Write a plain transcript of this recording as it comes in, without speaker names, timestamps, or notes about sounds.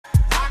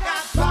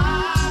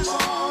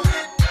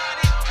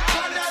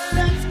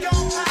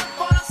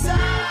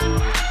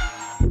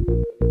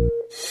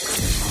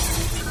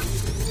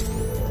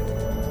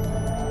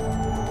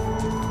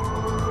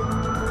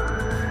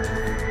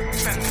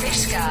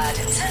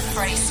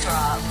Phrase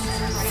Drop.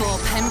 For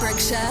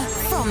Pembrokeshire,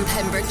 from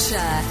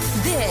Pembrokeshire,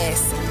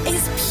 this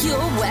is Pure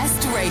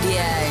West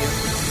Radio.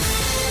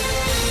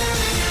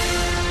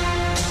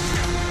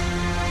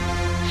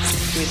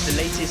 With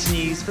the latest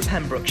news for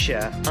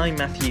Pembrokeshire, I'm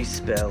Matthew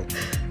Spill.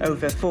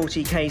 Over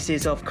 40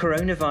 cases of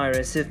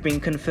coronavirus have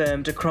been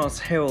confirmed across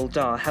Hywel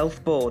Dda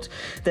Health Board.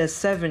 There's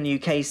 7 new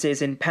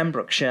cases in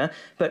Pembrokeshire,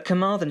 but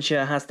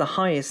Carmarthenshire has the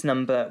highest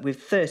number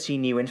with 30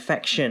 new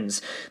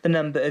infections. The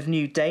number of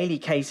new daily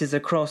cases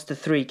across the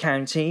 3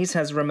 counties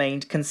has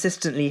remained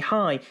consistently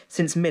high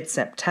since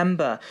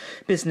mid-September.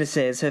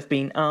 Businesses have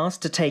been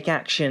asked to take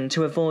action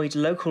to avoid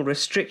local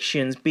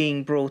restrictions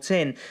being brought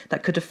in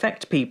that could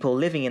affect people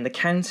living in the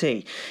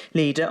county.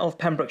 Leader of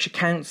Pembrokeshire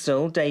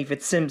Council,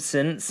 David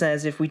Simpson,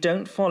 says if we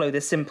don't follow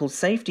the simple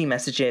safety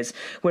messages,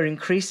 we're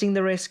increasing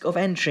the risk of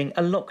entering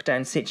a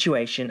lockdown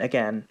situation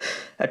again.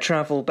 A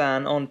travel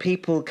ban on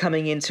people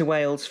coming into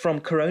Wales from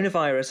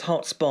coronavirus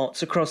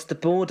hotspots across the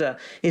border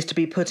is to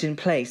be put in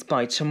place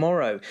by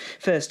tomorrow.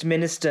 First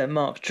Minister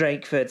Mark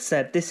Drakeford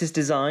said this is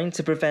designed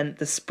to prevent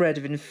the spread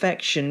of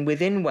infection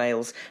within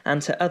Wales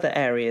and to other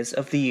areas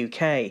of the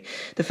UK.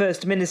 The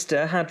First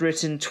Minister had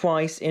written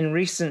twice in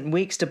recent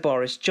weeks to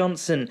Boris Johnson,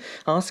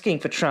 asking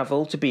for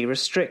travel to be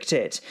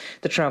restricted.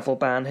 The travel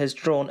ban has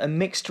drawn a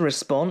mixed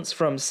response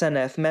from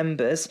Senedd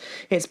members.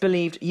 It's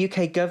believed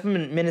UK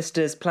government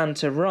ministers plan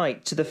to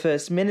write to the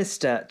First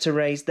Minister to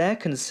raise their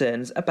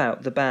concerns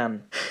about the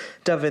ban.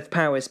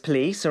 Dyfed-Powys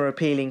police are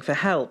appealing for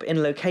help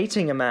in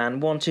locating a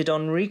man wanted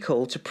on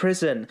recall to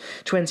prison.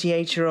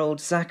 28-year-old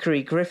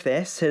Zachary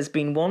Griffiths has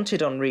been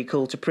wanted on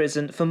recall to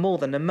prison for more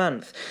than a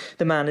month.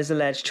 The man is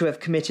alleged to have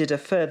committed a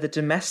further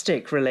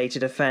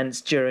domestic-related offence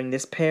during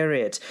this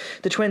period.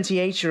 The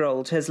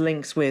 28-year-old has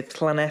links with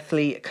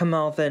Llanelli,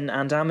 Carmarthen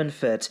and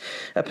Ammanford.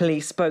 A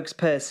police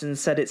spokesperson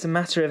said it's a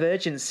matter of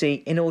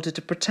urgency in order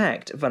to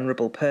protect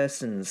vulnerable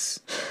persons.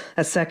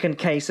 A second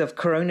case of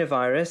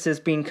coronavirus has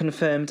been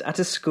confirmed at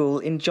a school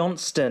in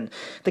Johnston.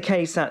 The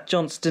case at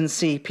Johnston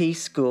CP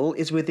School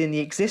is within the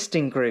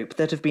existing group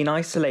that have been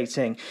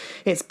isolating.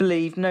 It's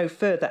believed no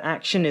further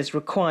action is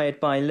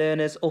required by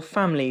learners or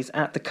families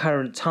at the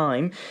current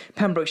time.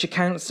 Pembrokeshire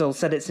Council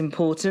said it's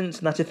important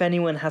that if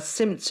anyone has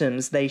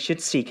symptoms, they should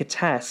seek a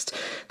test.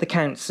 The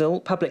Council,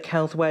 Public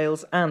Health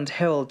Wales and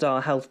Hywel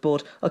Dda Health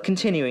Board are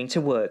continuing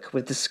to work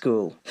with the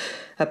school.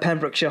 A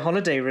Pembrokeshire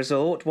holiday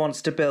resort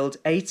wants to build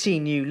 80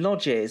 new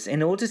lodges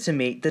in order to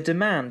meet the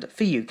demand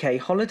for UK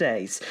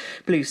holidays.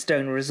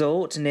 Bluestone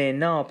Resort near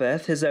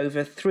Narberth has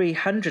over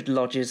 300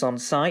 lodges on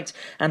site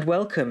and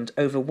welcomed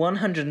over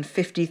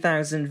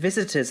 150,000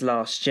 visitors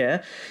last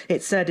year.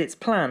 It said its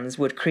plans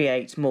would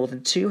create more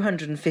than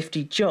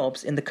 250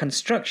 jobs in the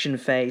construction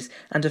phase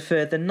and a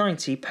further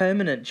 90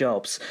 permanent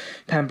jobs.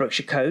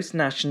 Pembrokeshire Coast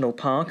National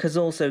Park has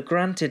also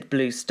granted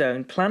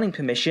Bluestone planning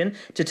permission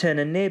to turn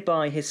a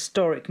nearby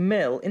historic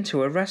mill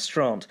into a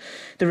restaurant.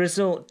 The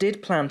resort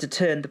did plan to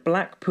turn the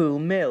Blackpool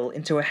Mill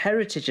into a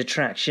heritage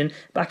attraction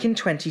back in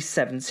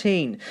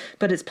 2017,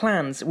 but its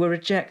plans were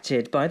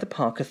rejected by the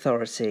Park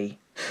Authority.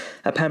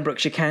 A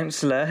Pembrokeshire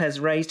councillor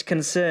has raised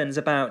concerns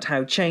about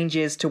how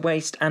changes to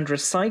waste and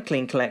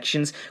recycling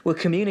collections were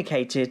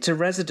communicated to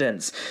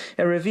residents.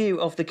 A review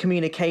of the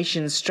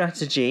communications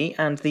strategy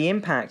and the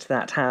impact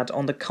that had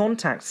on the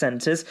contact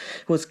centres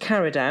was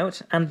carried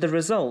out and the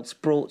results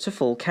brought to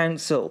full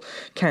council.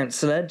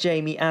 Councillor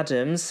Jamie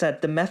Adams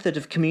said the method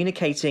of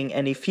communicating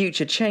any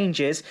future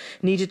changes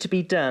needed to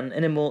be done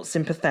in a more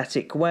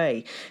sympathetic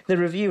way. The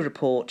review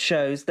report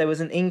shows there was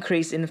an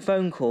increase in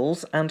phone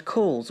calls and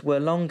calls were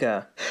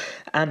longer.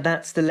 And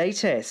that's the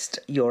latest.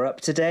 You're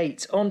up to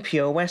date on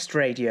Pure West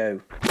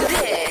Radio.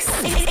 This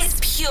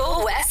is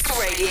Pure West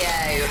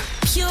Radio.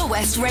 Pure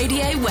West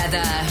Radio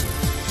weather.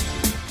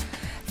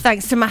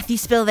 Thanks to Matthew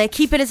Spill there,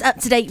 keeping us up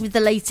to date with the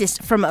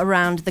latest from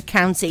around the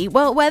county.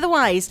 Well,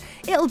 weather-wise,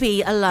 it'll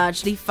be a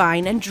largely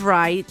fine and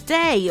dry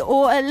day,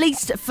 or at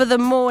least for the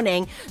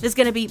morning. There's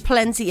going to be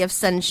plenty of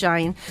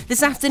sunshine.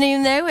 This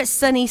afternoon, though, it's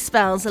sunny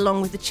spells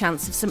along with the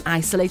chance of some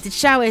isolated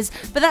showers,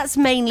 but that's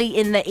mainly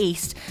in the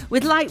east.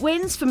 With light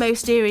winds for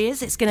most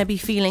areas, it's going to be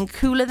feeling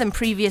cooler than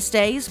previous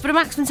days, but a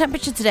maximum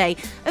temperature today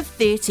of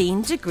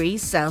 13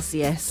 degrees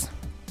Celsius.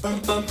 Oh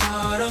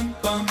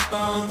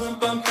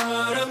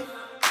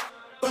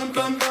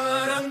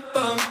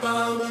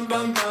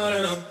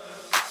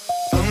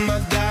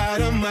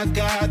my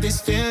God, these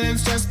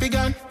feelings just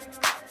begun.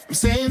 I'm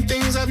saying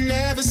things I've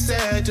never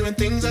said, doing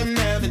things I've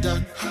never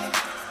done.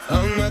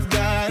 Oh my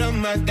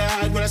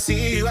God, when I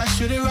see you I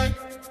should it right.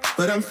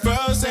 But I'm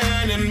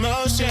frozen in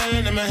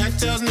motion and my head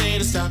tells me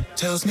to stop.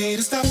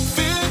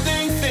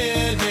 Feeling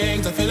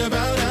feelings I feel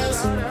about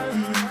us.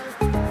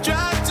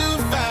 Try to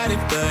fight it,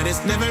 but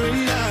it's never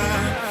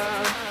enough.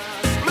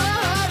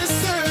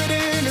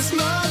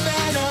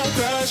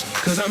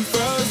 Cause I'm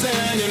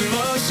frozen in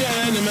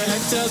motion and my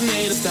head tells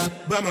me to stop,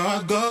 but my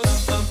heart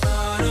goes.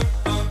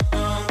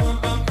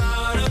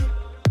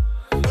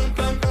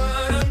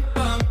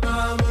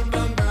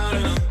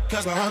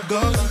 Cause my heart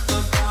goes.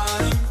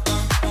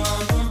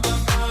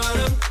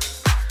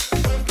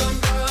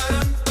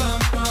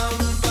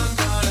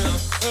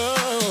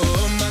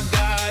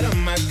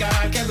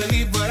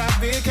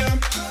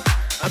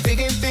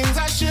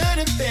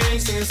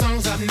 stage singing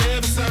songs I've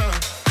never sung.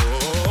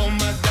 Oh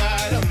my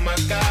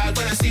God,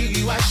 when I see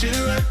you I should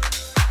run.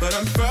 But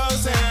I'm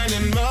frozen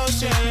in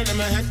motion and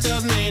my head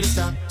tells me to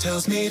stop.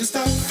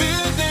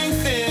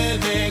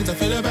 Feelings I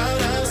feel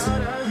about us.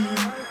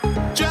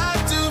 Try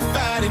to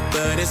fight it,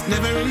 but it's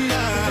never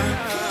enough.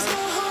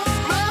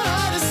 My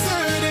heart is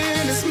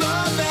hurting, it's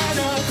more than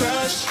a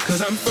crush.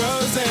 Cause I'm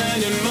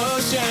frozen in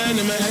motion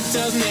and my head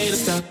tells me to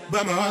stop.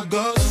 But my heart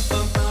goes.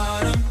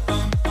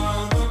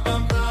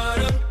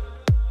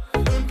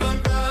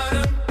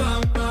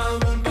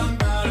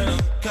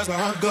 Cause my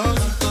heart goes.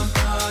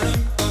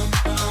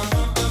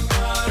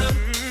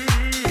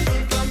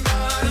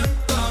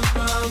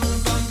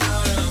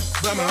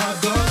 But my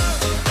heart goes.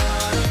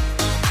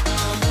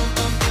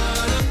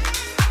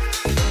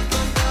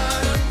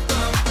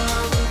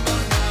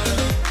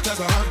 Cause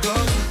my heart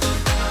goes.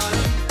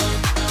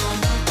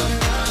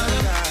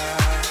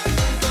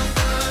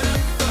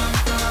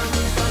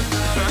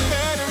 My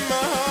head and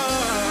my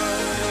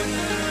heart.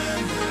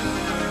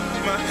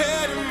 My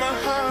head and my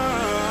heart.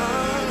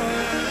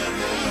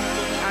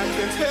 I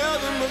can tell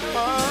them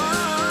apart.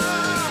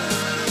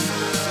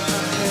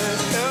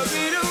 Can't help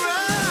me to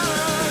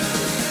run,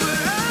 but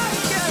I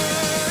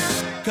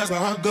can't. Cause my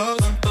heart goes.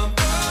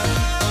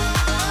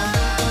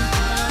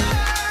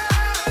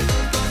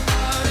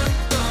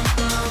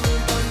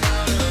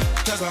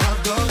 Cause my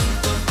heart goes.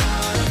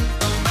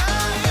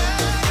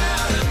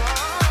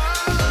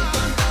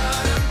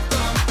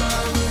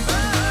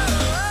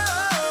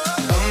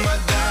 Oh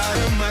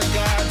my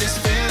God, this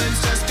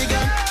feeling's just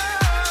begun.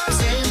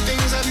 Saying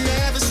things I've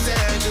never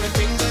said, doing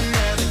things I've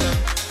never done.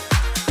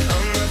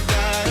 Oh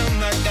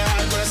my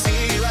God, when I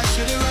see you I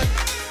should have run.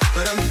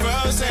 But I'm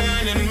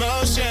frozen in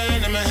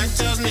motion and my head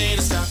tells me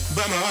to stop.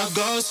 But my heart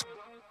goes.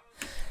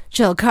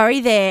 Joel Curry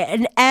there,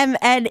 and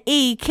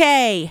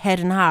MNEK,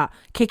 Head and Heart,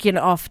 kicking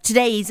off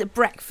today's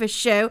breakfast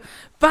show.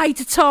 Bye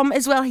to Tom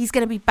as well. He's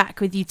going to be back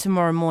with you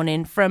tomorrow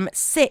morning from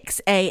 6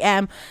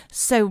 a.m.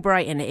 So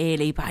bright and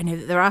early, but I know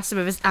that there are some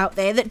of us out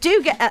there that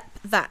do get up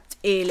that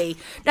early.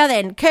 Now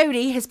then,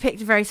 Cody has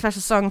picked a very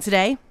special song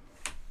today.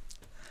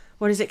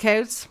 What is it,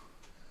 Codes?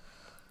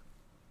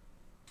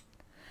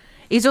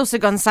 He's also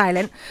gone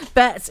silent,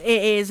 but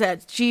it is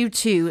due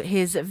to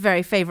his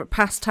very favourite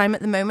pastime at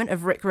the moment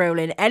of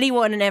rickrolling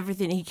anyone and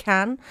everything he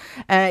can,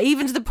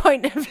 even to the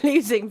point of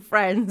losing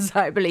friends.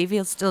 I believe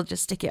he'll still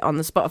just stick it on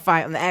the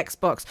Spotify, on the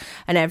Xbox,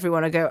 and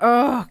everyone will go,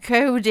 "Oh,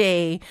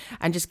 Cody,"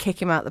 and just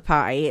kick him out the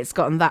party. It's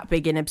gotten that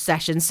big an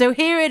obsession. So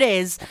here it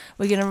is.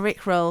 We're going to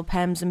rickroll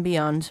Pems and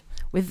Beyond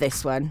with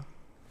this one.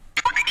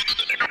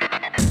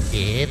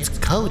 It's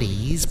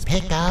Cody's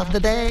Pick of the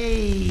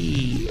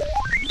Day.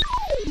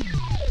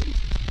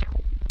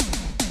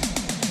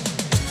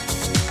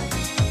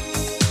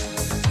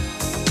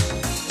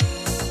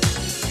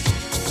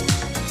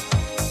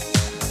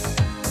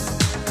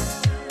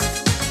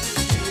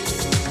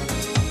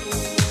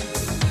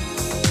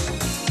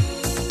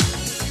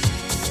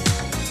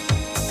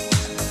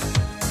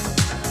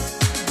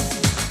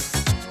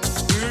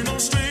 We're no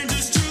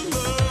strangers to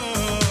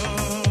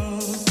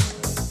love.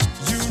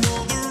 You know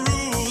the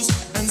rules,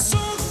 and so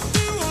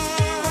do I.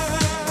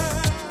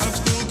 I've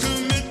full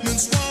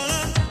commitments while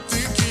I'm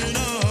thinking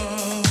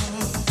of.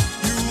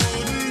 You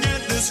wouldn't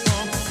get this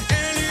from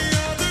any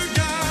other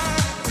guy.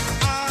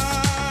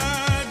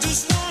 I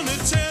just wanna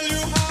tell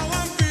you how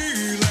I'm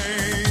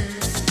feeling.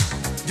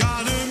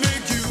 Gotta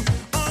make you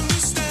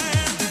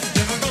understand.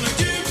 Never gonna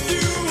give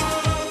you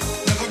up.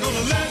 Never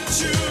gonna let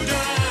you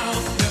down.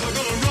 Never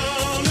gonna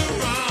run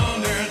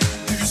around and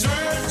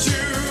desert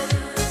you.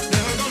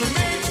 Never gonna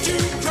make you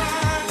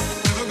cry.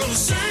 Never gonna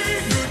say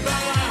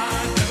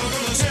goodbye. Never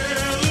gonna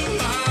tell a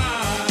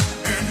lie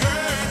and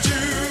hurt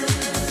you.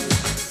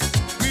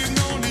 We've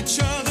known each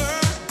other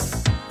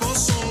for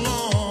so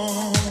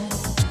long.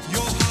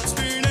 Your heart's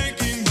been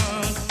aching,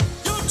 but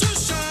you're too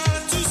shy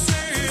to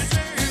say it.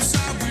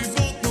 Inside we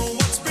both know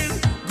what's been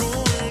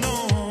going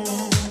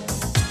on.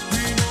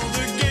 We know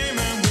the game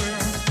and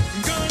we're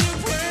gonna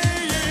play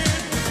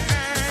it.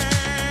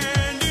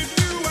 And if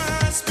you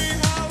ask me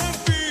how I'm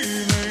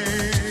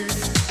feeling,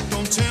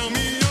 don't tell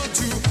me you're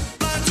too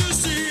blind to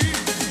see.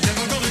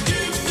 Never gonna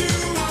give you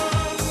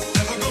up.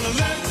 Never gonna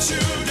let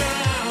you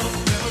down.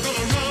 Never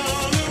gonna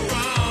run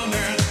around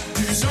and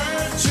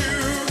desert you.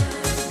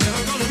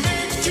 Never gonna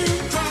make you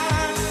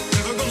cry.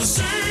 Never gonna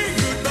say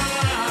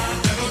goodbye.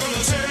 Never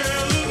gonna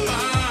tell a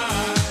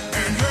lie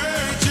and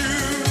hurt you.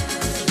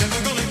 Never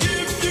gonna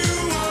give you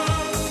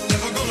up.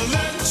 Never gonna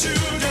let you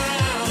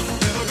down.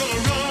 Never gonna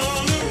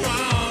run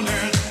around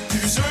and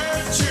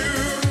desert you.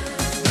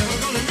 Never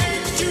gonna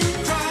make you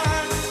cry.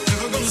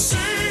 Never gonna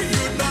say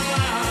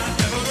goodbye.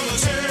 Never gonna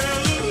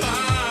tell a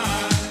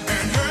lie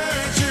and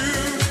hurt you.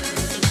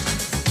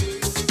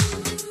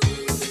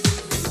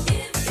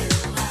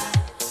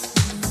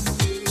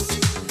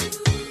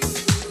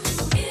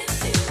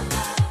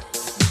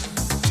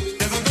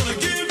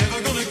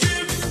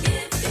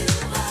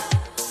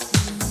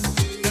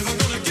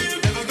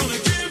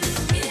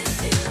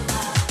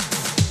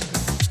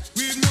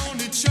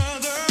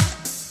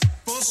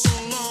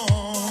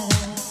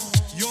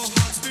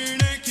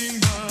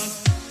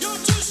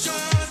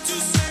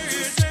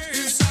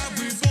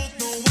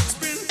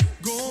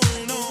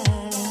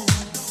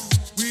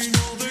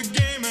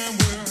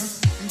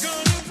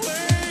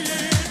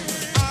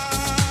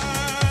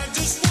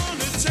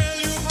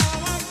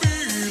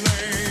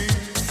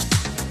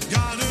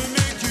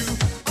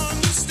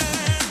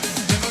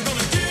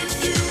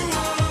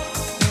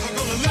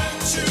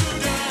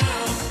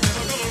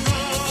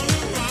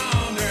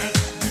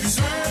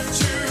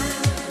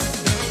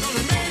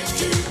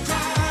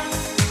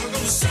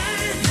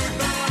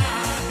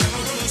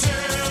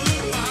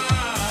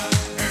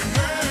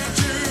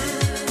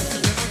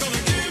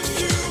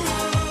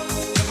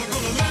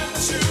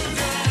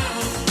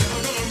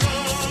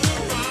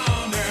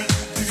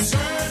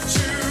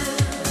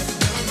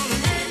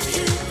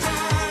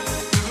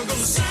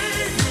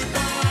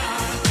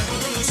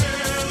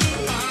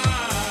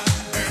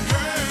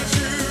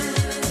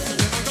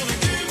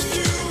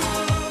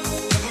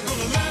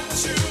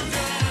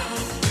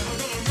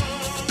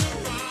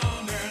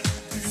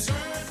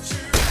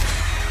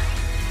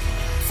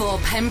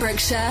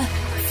 Pembrokeshire,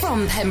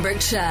 from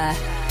Pembrokeshire.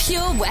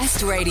 Pure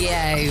West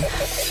Radio.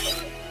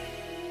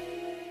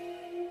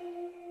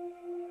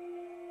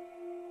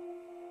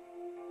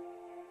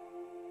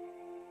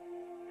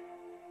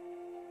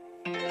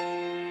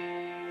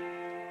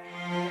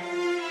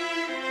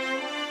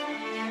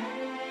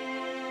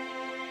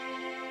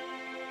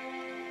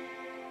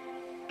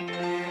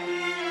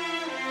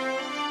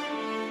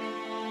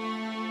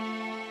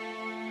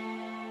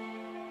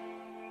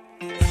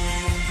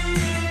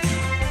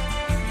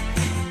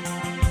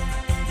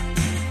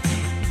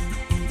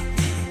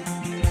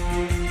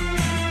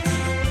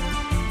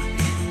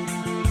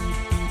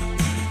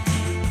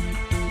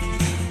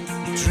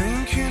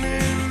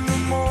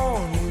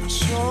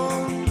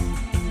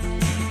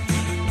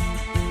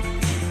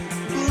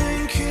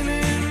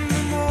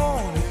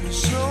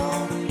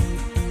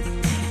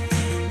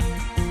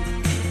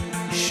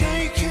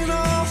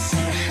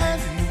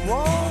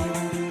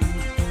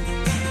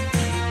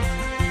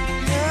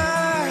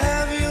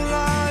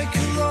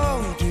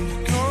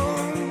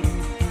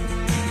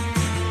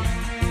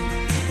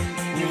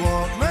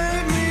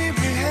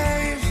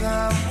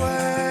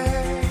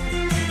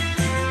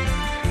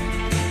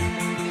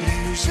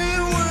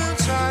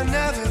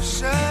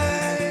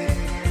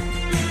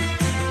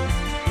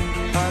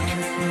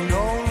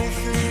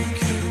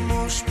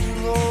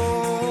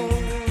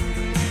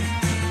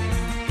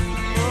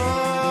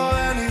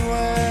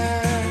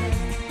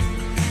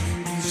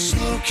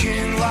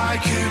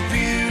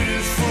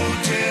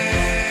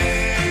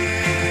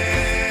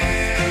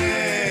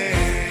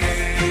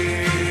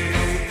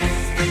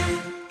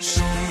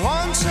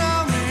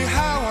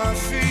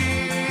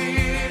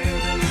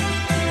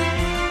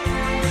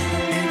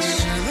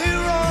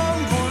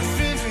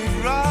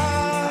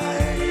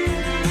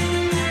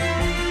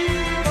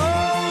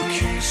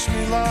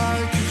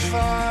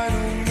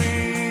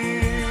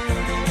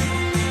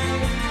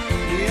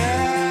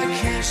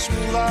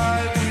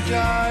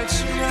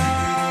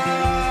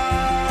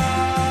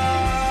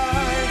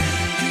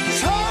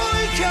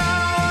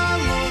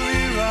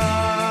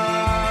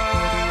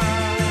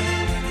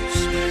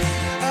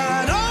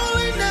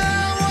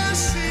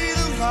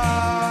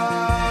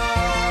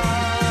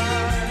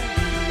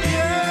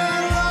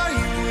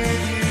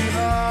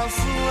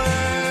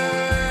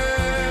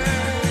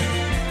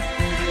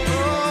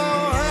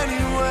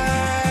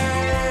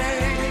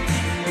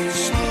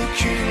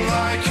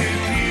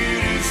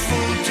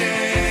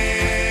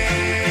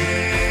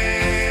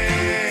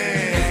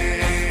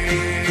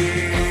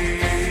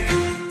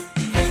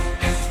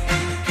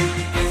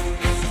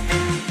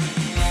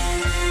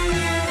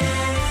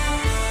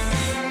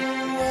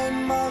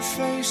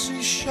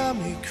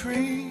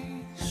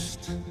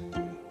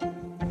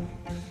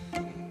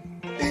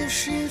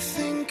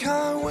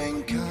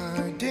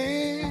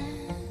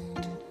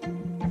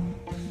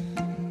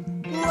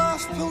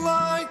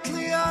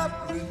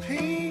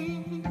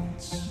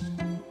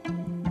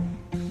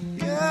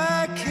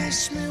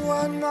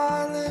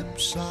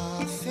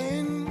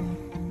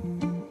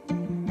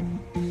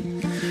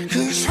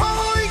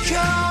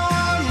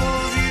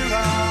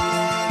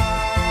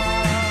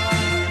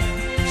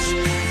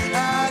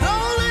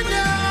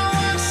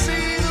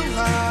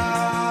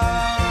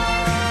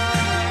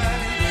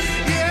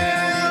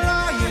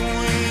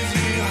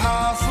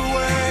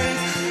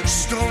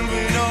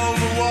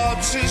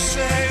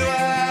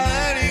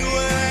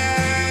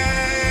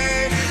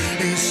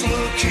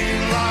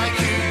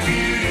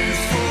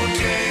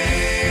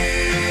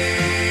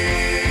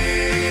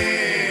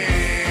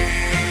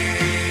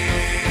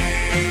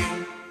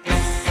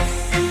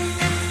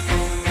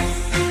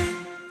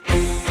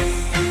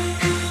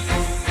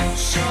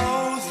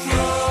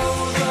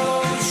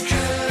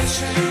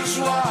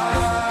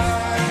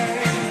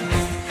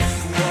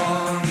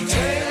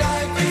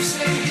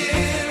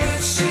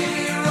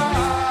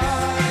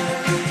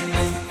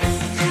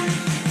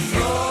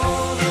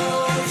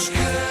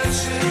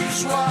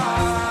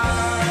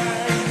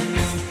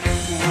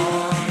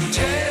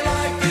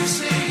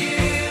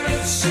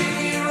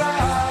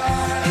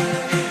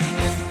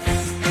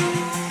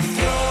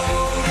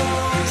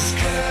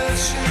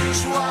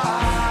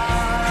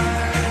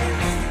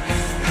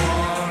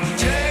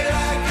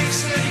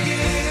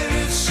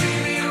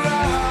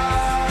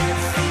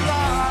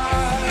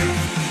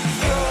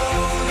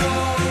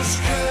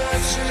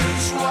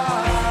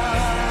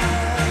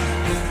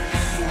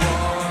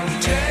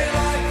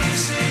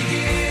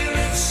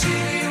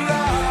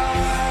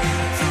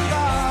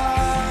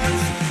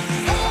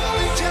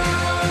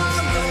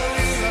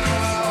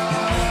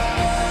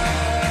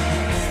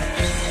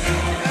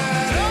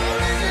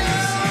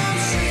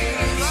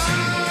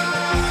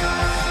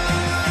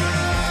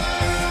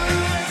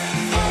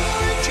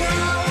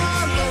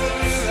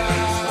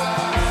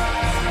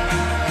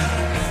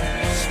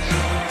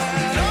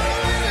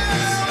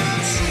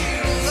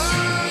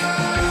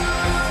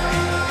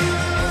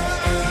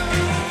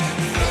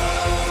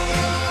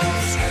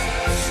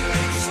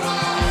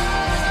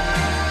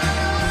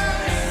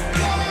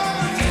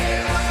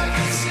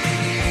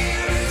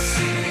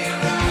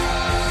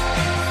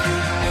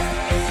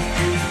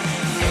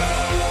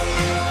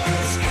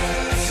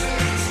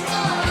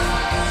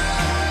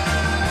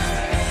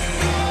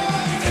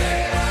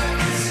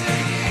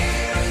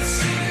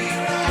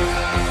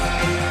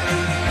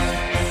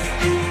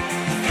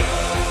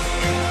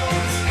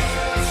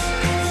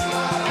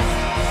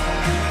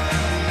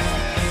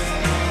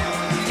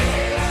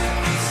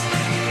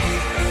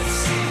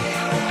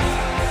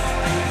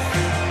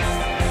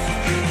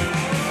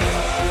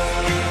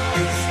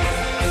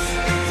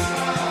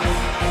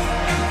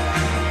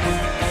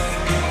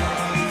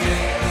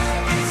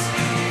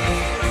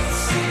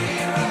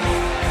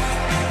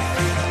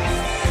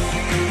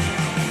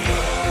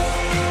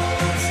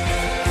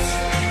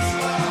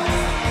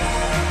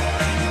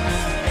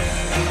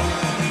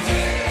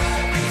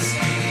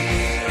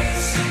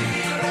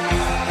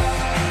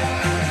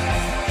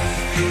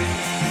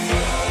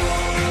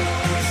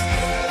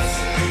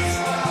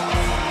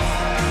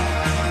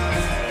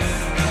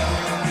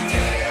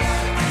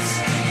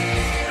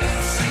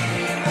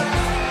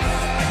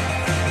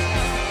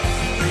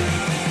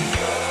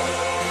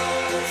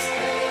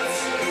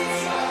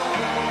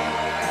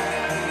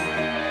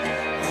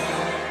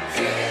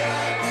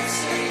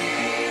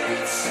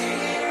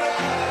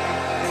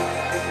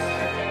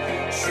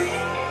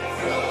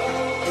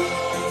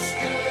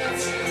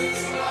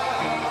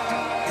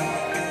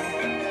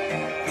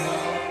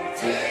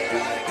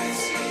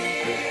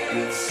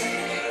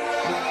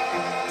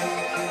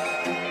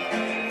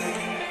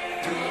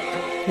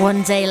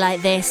 One day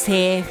like this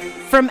here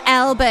from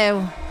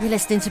Elbow. You're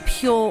listening to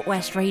Pure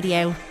West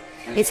Radio.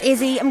 It's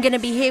Izzy. I'm going to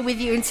be here with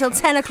you until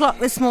 10 o'clock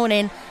this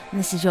morning. And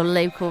this is your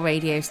local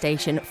radio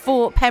station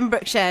for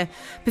Pembrokeshire.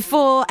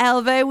 Before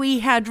Elbow, we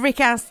had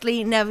Rick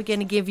Astley, Never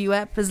Gonna Give You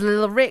Up, as a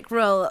little Rick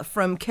roll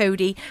from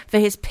Cody for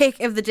his pick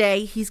of the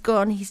day. He's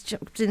gone, he's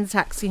jumped in the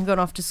taxi and gone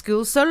off to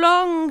school. So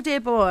long, dear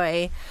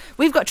boy.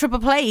 We've got triple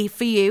play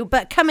for you,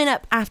 but coming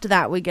up after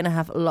that, we're going to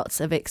have lots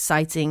of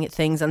exciting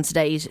things on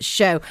today's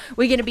show.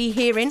 We're going to be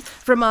hearing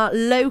from our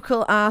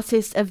local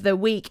artist of the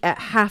week at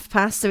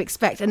past, so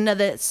expect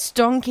another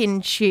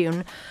stonking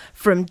tune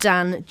from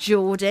Dan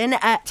Jordan.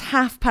 At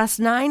 9:30,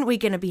 we're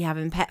going to be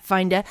having Pet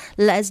Finder.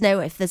 Let us know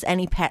if there's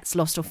any pets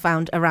lost or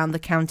found around the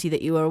county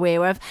that you are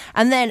aware of.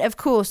 And then, of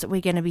course,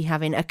 we're going to be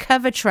having a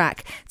cover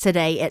track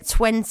today at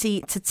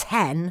 20 to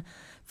 10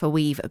 for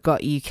We've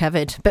Got You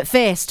Covered. But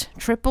first,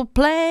 triple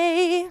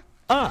play.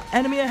 Ah,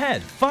 enemy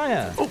ahead.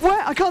 Fire. Oh,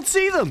 where? I can't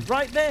see them.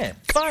 Right there.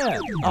 Fire.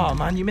 Oh,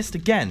 man, you missed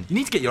again. You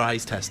need to get your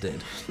eyes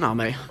tested. Nah,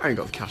 mate, I ain't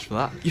got the cash for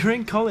that. You're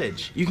in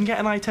college. You can get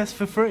an eye test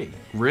for free.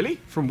 Really?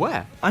 From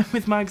where? I'm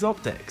with Mags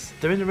Optics.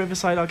 They're in the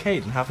Riverside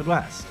Arcade in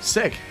Haverfordwest.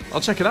 Sick. I'll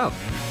check it out.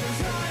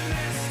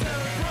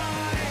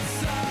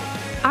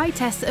 Eye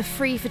tests are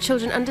free for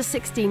children under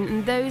 16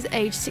 and those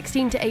aged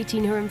 16 to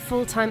 18 who are in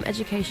full-time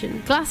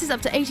education. Glasses up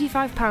to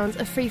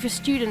 £85 are free for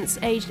students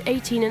aged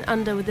 18 and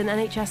under with an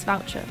NHS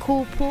voucher.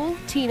 Call Paul,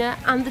 Tina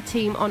and the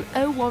team on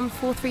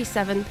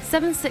 01437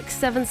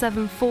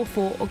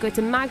 767744 or go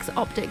to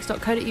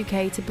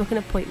magsoptics.co.uk to book an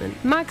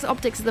appointment. Mags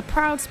Optics are the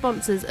proud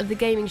sponsors of the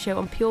gaming show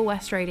on Pure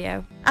West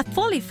Radio. At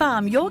Folly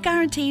Farm, you're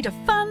guaranteed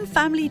a fun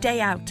family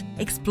day out.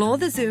 Explore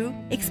the zoo,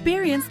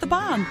 experience the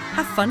barn,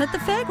 have fun at the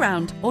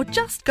fairground, or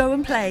just go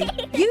and play.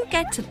 You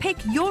get to pick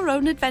your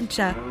own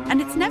adventure,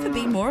 and it's never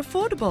been more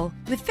affordable.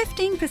 With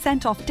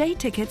 15% off day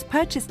tickets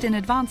purchased in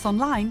advance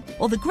online,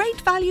 or the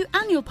great value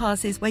annual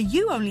passes where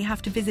you only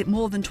have to visit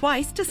more than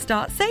twice to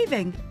start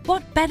saving.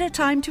 What better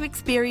time to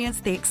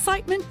experience the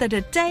excitement that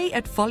a day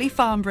at Folly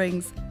Farm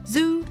brings?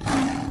 Zoo,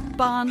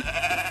 barn,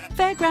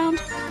 fairground,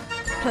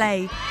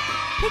 play.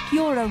 Pick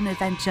your own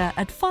adventure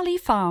at Folly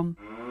Farm.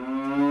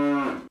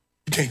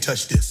 You can't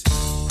touch this.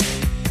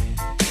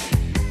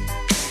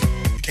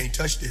 You can't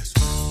touch this.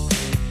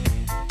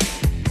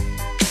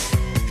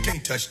 You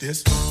can't touch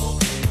this. You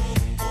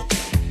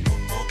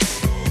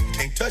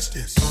can't touch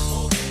this.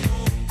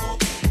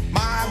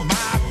 My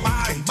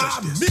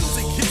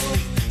music hits me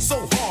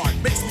so hard,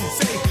 makes me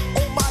say,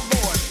 oh my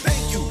Lord,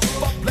 thank you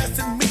for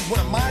blessing me. What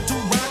am I to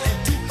rhyme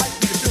and to hype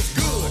me? It feels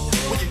good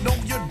when you know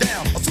you're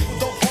down. A super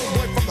dope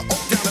homeboy from the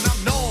Oak Town, and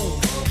I'm known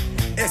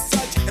as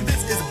such. And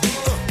this is a beat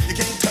you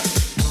can't touch.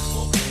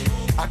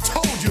 I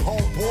told you,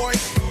 homeboy,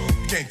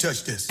 you can't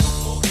touch this.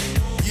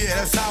 Yeah,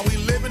 that's how we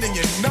living, and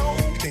you know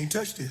you can't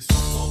touch this.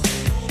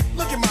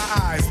 Look in my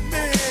eyes,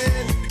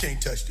 man, you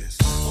can't touch this.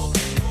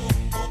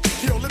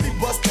 Yo, let me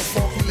bust the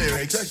funky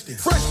lyrics. Touch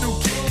this. Fresh new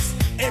kicks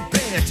and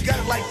bands, you got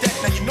it like that.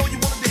 Now you know you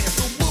wanna dance,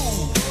 so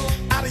move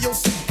out of your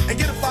seat and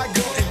get a fire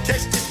girl and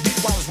catch this beat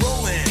while it's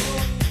rolling.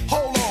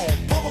 Hold on,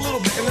 pump a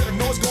little bit and let them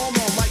know what's going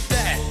on like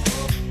that,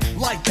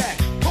 like that.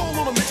 Hold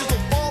on a minute, just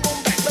fall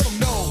on back, let them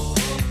know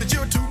that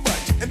you're too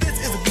much, and this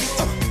is a beat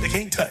they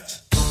can't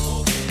touch.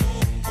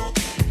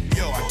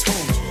 Yo, I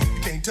told you,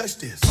 you can't touch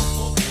this.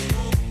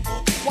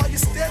 Why you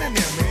standing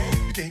there,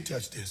 man? You can't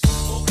touch this.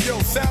 Yo,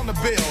 sound the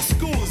bell,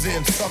 school is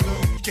in, sucker.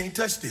 You can't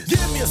touch this.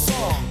 Give me a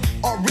song,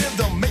 a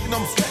rhythm, making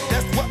them sweat.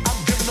 That's what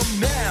I'm giving them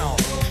now.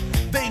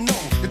 They know.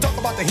 You talk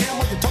about the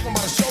hammer, you're talking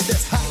about a show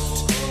that's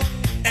hyped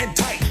and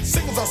tight.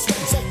 Singles are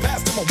sweating so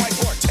fast, I'm a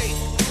whiteboard tape.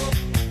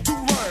 To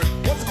learn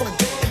what it's gonna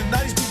take in the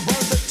 90s to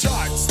burn the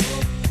charts.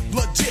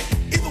 Legit.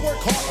 Either work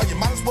hard or you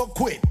might as well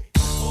quit.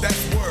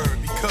 That's word,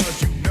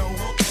 because you know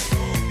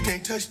you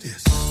can't touch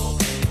this.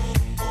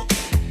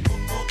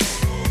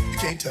 You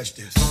can't touch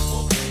this.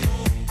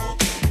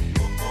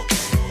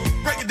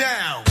 Break it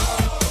down.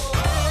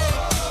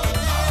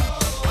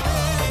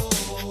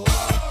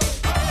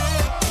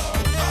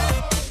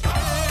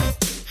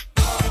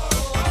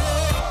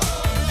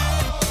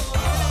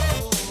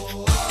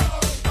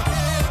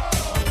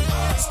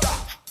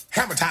 Stop.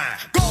 Hammer time.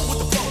 Go with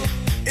the flow.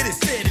 It is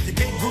said if you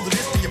can't groove the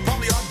list, then you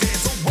probably are dead.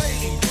 So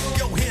wave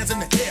your hands in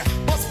the air.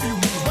 Bust a few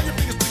moves. Run your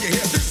fingers through your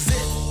hair. This is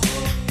it.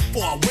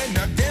 For a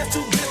winner, dance to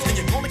this, and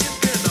you're gonna get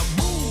there. The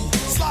move.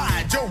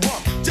 Slide your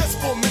rump. Just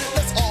for a minute,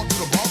 let's all do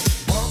the bump.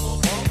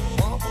 Bump,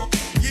 bump, bump.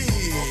 Yeah.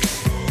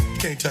 You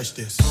can't touch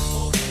this.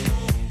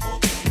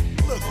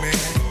 Look, man.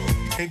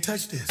 You can't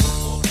touch this.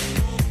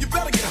 You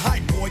better get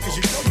hype, boy, because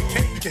you know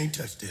you can't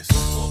touch this.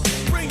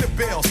 Ring the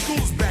bell.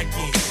 School's back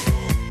in.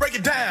 Break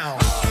it down.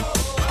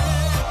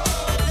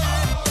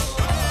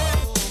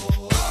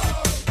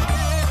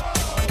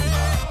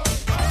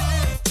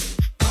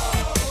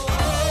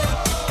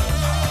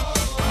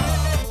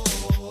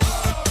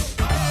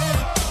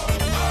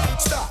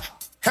 Stop.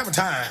 Hammer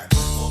time.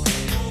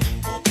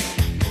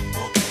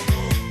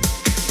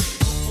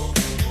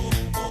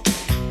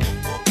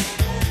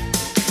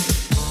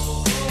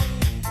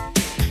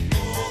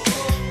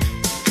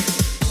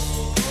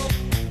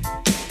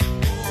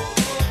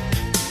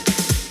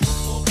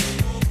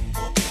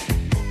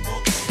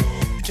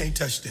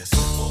 touch this.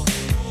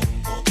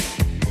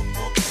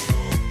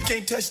 You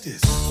can't touch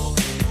this.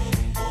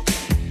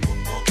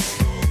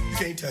 You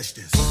can't touch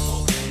this.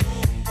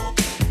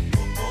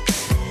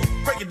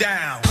 Break it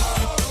down.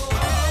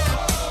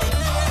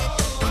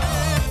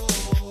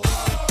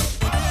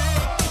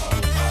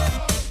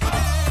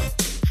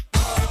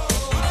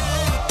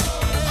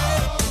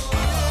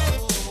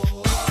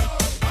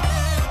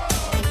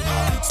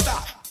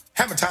 Stop.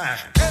 Hammer time.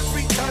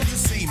 Every time you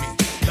see me,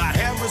 the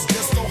hammer's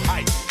just so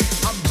hype.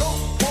 I'm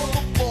dope on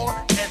the floor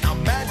and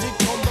I'm magic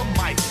on the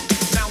mic.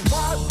 Now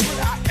why would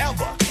I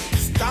ever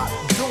stop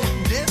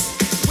doing this?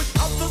 With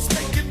others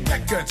making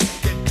records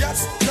that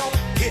just don't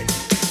hit.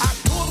 I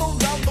tour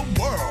around the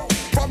world,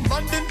 from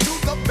London to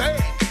the Bay.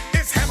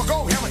 It's hammer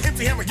go, hammer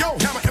empty, hammer yo,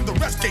 hammer, and the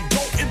rest can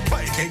go in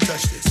play. You can't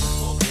touch this.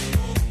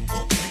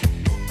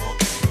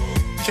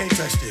 You can't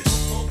touch this.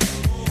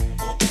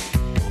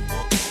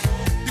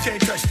 You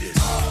can't touch this.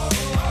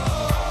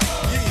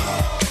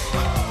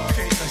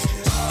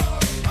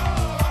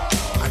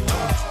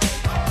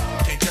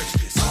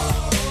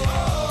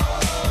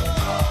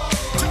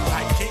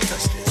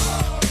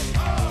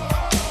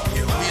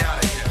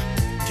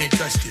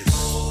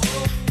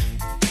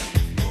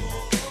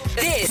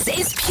 This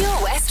is Pure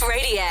West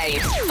Radio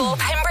for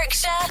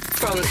Pembrokeshire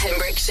from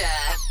Pembrokeshire.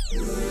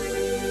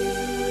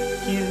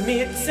 Give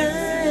me time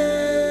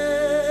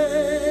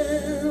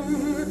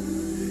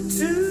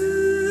to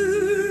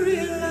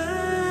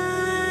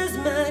realize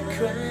my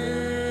crime.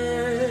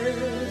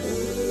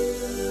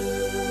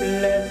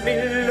 Let me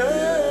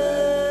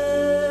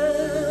love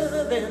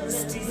and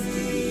steal.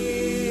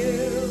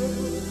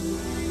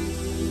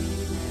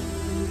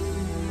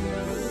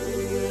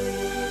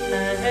 I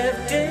have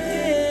danced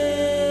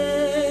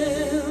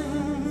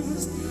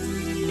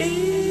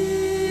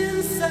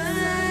inside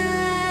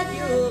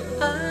your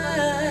eyes.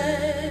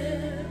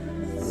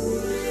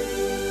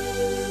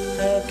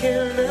 How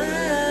can I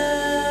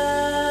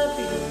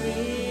be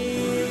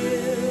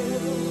real?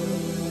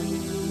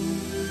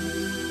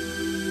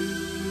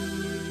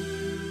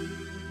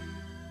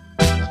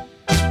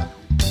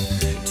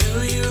 Do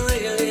you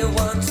really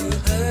want to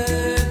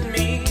hurt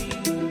me?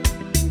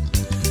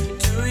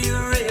 Do you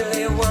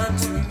really want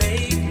to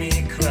make me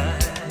cry?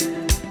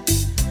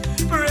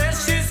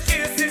 Precious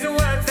kisses,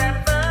 words that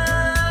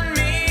burn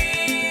me.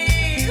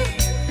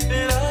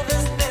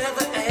 Lovers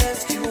never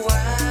ask you why.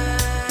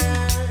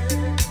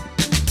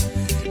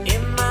 In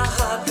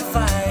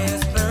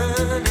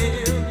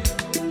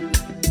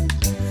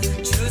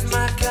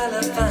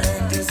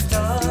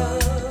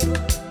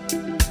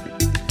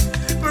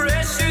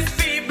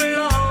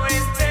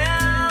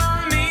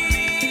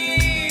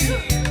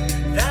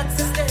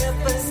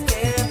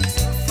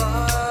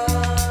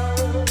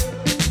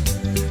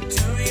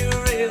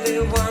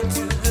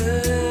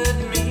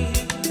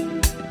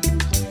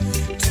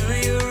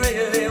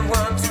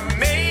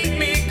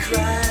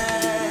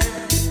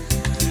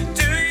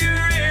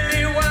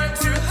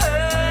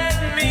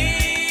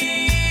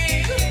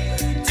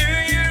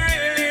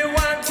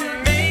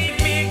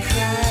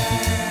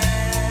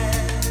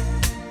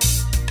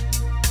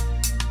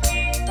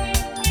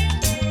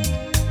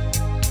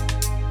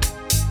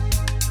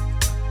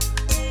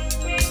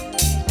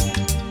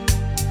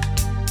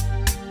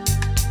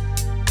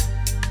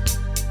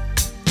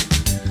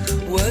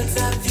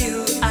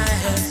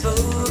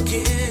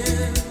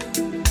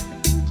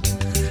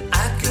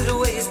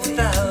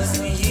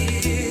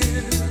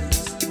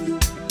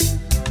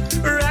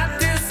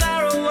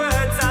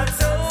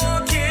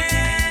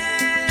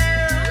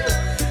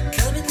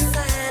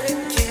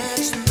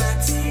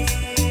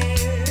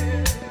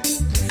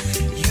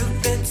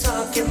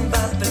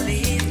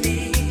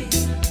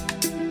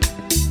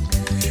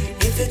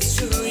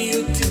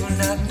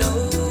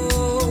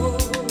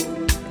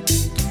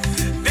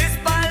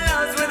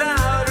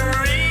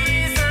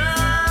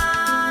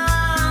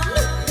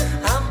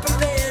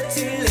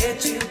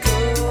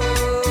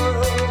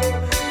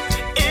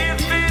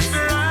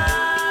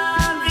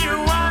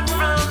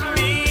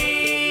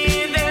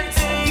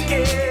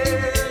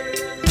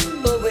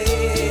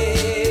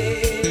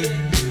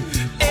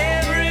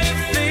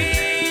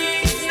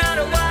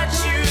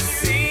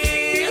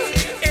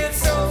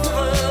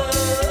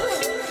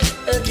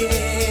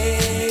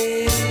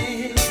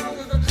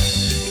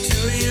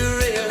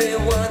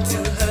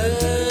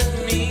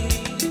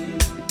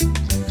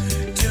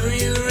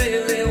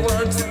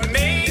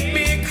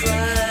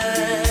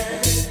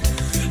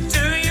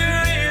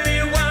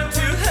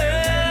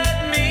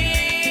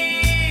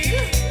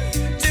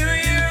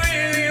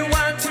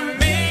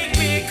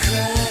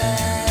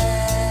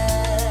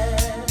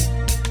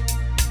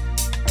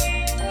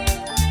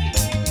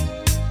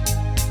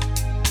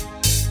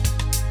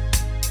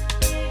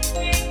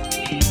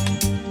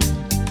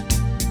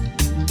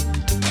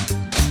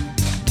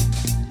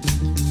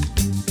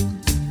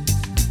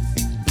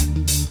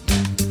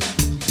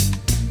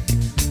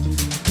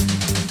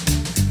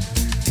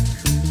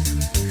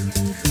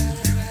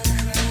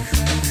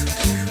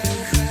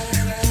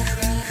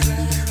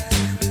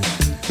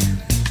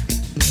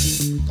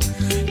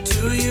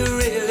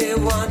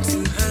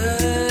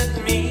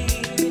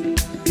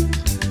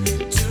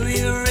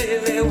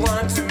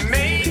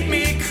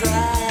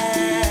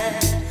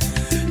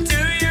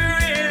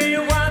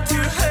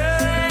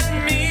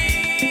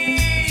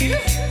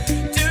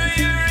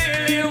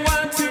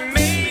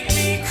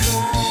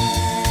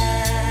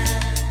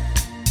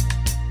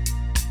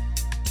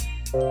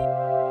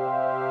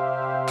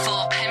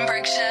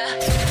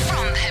Pembrokeshire,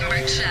 from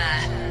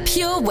Pembrokeshire.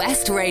 Pure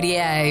West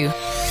Radio.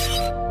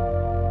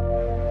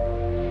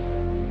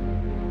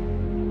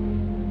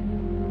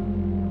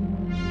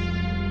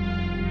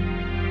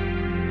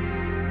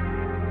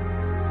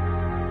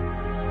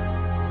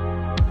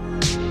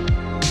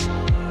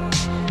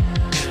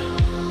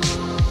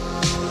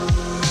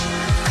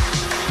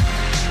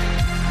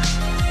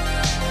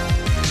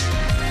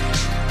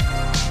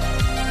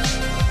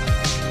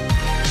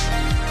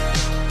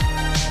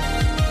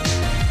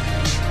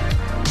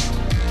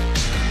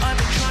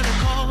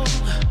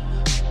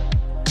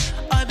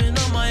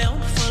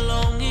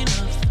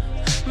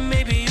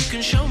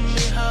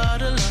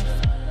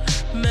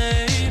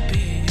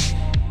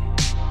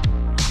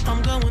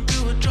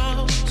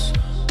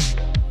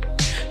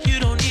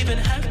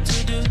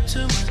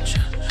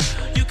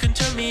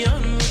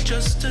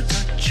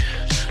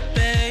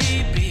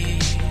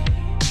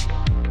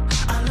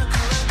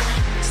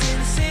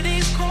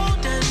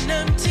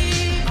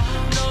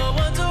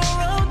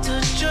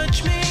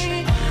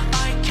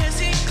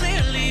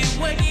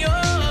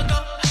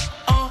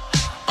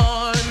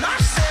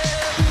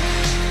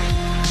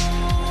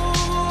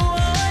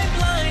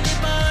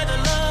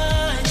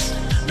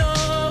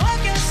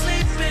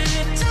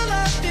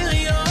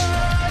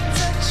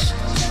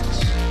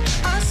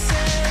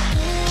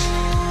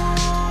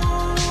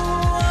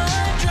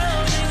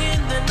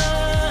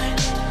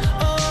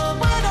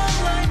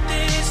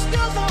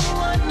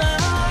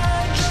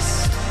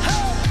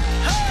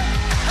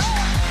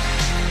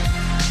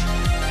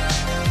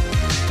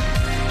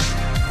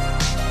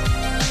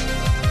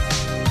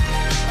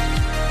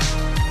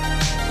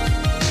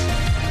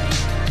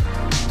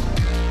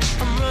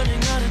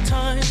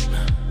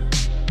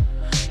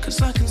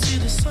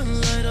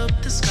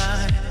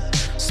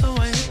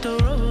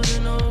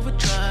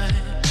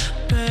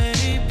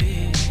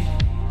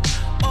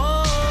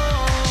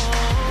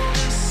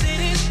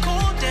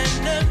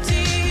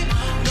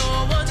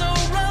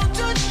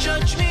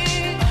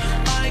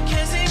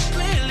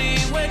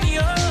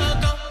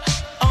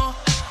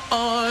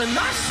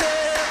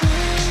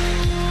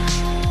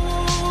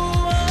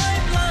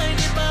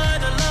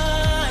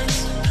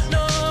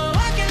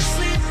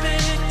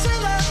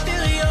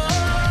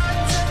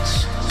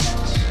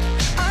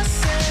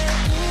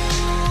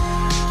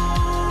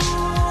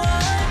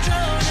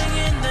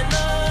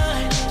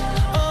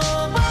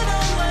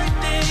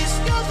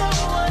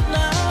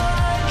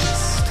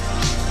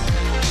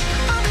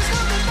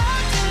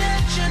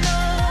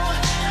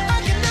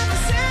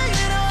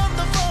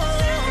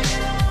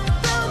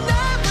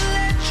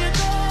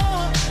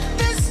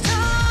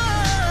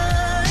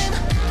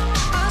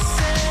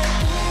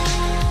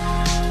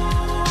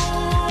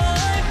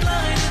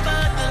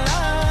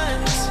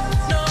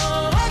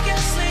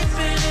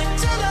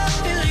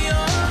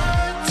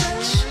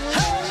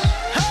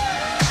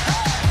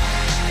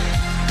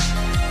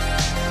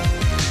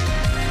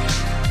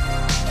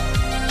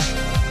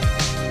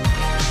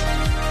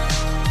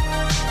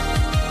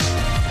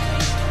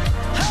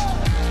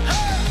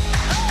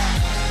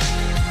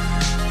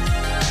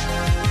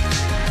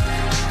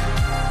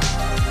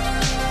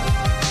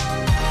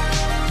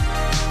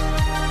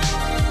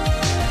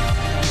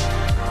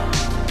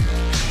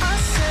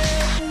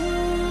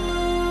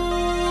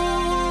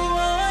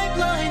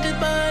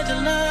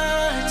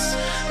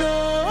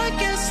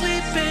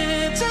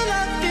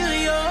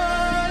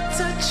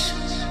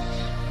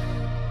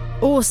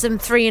 Awesome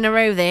 3 in a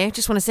row there.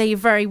 Just want to say you're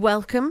very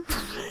welcome.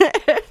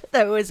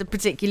 That was a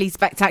particularly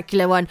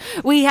spectacular one.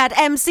 We had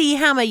MC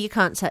Hammer, You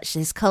Can't Touch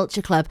This,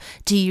 Culture Club,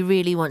 Do You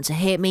Really Want to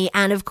Hit Me?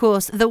 And of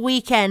course, The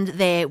Weeknd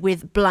there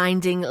with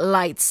Blinding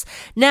Lights.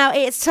 Now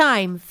it's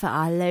time for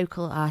our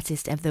local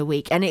artist of the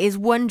week, and it is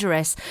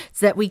wondrous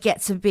that we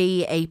get to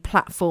be a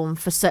platform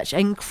for such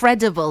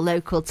incredible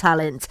local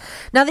talent.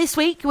 Now this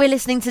week we're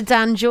listening to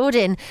Dan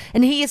Jordan,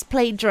 and he has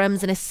played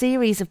drums in a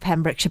series of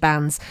Pembrokeshire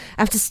bands.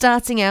 After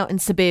starting out in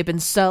suburban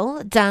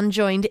soul, Dan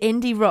joined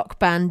indie rock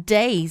band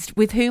Dazed,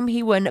 with whom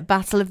he won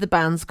Battle of the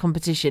Bands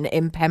competition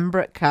in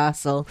Pembroke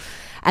Castle,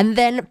 and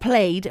then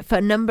played for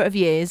a number of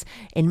years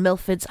in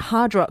Milford's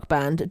hard rock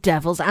band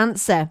Devil's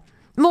Answer.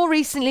 More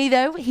recently,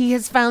 though, he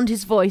has found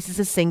his voice as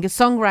a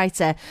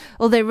singer-songwriter.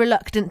 Although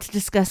reluctant to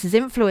discuss his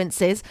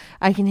influences,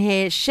 I can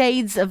hear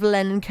shades of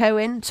Lennon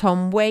Cohen,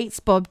 Tom Waits,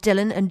 Bob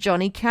Dylan and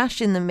Johnny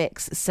Cash in the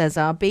mix, says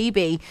our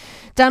BB.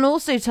 Dan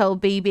also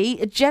told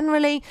BB,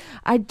 generally,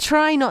 I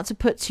try not to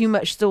put too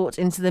much thought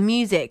into the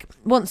music.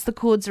 Once the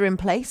chords are in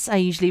place, I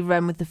usually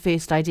run with the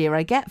first idea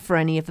I get for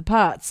any of the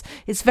parts.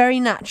 It's very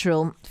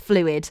natural,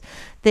 fluid.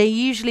 They're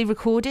usually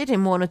recorded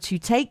in 1 or 2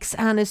 takes,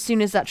 and as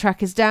soon as that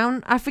track is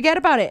down, I forget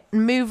about it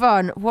and move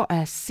on. What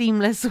a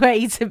seamless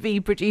way to be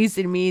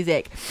producing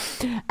music.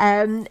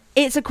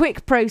 It's a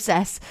quick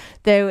process,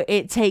 though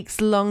it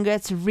takes longer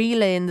to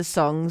relearn the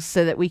songs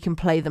so that we can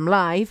play them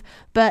live,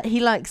 but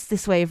he likes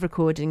this way of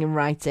recording and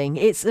writing.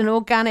 It's an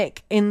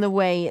organic in the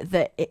way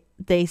that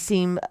they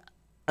seem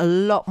a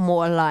lot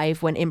more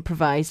alive when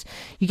improvised.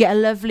 You get a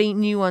lovely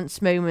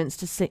nuanced moments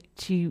to sit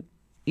to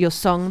your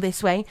song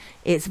this way.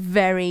 It's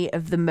very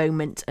of the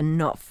moment and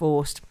not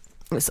forced.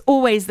 It's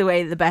always the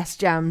way that the best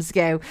jams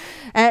go.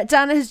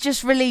 Dan has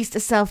just released a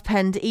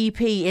self-penned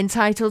EP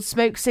entitled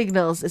Smoke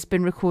Signals. It's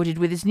been recorded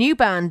with his new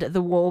band,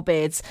 The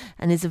Warbirds,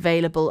 and is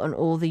available on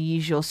all the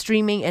usual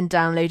streaming and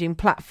downloading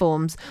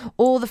platforms.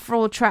 All the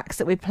 4 tracks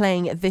that we're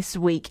playing this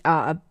week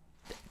are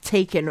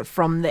taken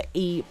from the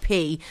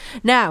EP.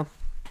 Now,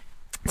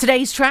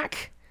 today's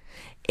track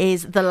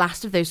is the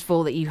last of those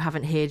 4 that you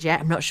haven't heard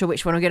yet. I'm not sure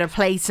which one I'm going to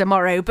play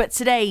tomorrow, but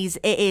today's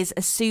it is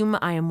Assume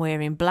I Am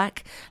Wearing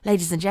Black.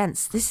 Ladies and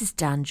gents, this is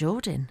Dan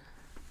Jordan.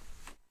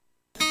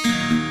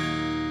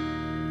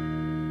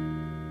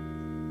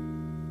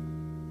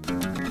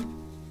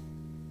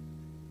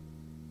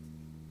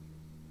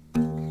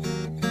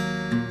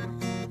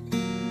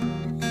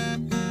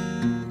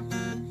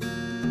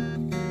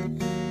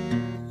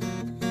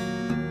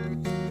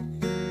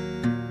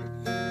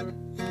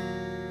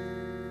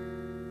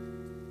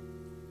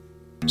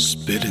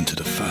 Spit into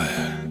the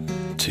fire,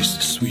 taste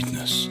the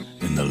sweetness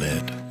in the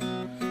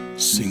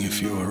lead. Sing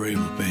if you are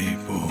able, babe,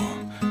 or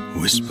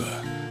whisper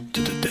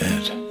to the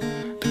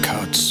dead. The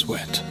cards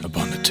sweat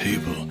upon the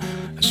table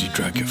as you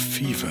drag your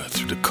fever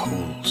through the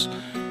coals.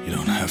 You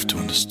don't have to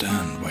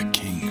understand why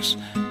kings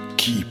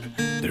keep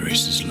their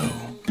aces low.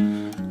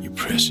 You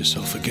press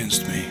yourself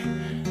against me,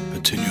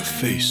 but turn your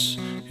face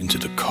into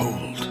the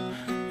cold.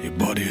 Your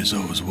body is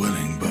always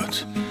willing,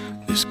 but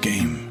this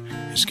game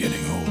is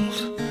getting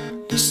old.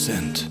 The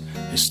scent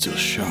is still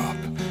sharp,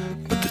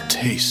 but the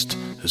taste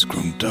has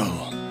grown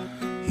dull.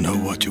 Know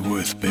what you're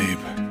worth, babe,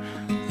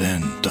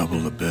 then double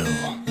the bill.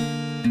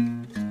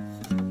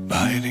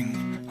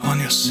 Biting on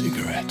your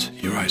cigarette,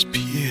 your eyes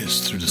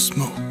pierce through the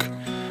smoke,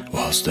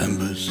 whilst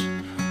embers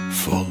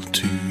fall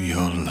to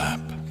your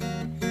lap.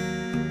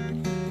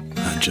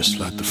 And just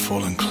like the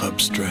fallen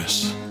club's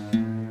dress,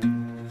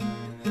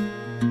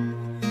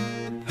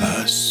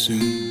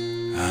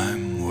 assume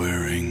I'm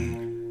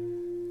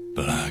wearing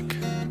black.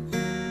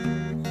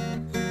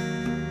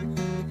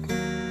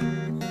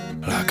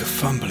 Like a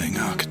fumbling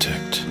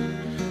architect,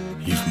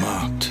 you've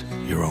marked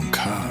your own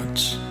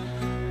cards,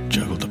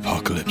 juggled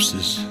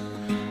apocalypses,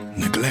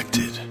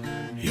 neglected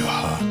your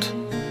heart.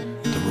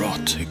 The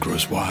rot, it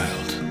grows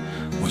wild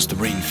once the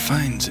rain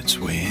finds its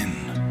way in.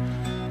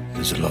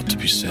 There's a lot to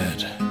be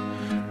said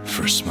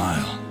for a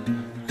smile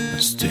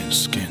and stained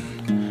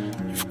skin.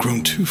 You've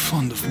grown too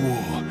fond of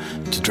war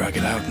to drag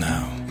it out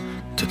now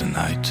to the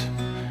night.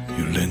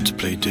 You learned to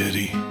play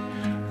dirty,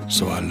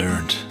 so I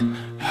learned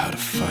how to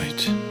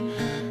fight.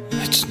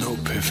 It's no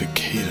perfect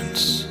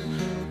cadence,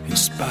 in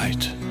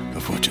spite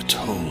of what you're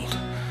told.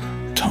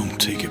 Don't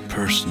take it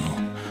personal,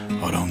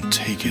 or don't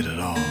take it at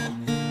all.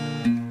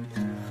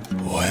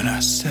 When I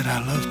said I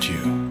loved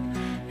you,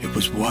 it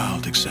was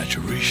wild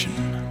exaggeration,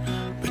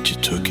 but you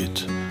took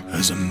it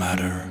as a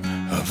matter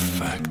of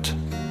fact.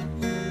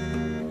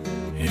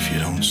 If you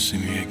don't see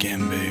me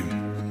again, babe,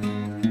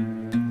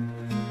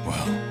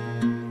 well,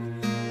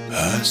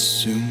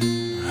 assume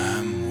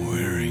I'm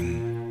wearing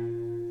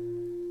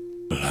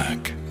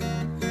black.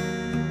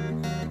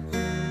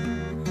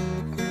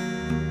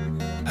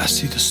 I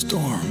see the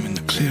storm in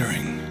the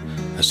clearing.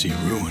 I see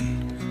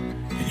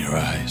ruin in your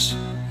eyes.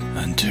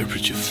 I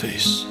interpret your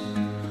face,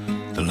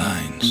 the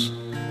lines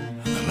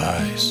and the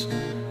lies.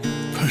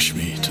 Push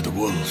me to the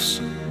wolves.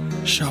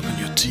 Sharpen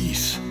your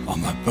teeth on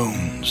my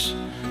bones.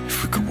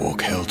 If we could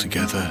walk hell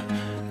together,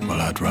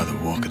 well, I'd rather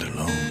walk it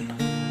alone.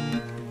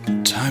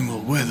 Time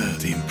will weather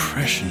the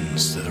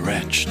impressions that are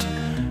etched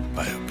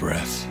by your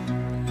breath.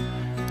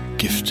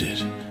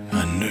 Gifted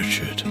and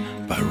nurtured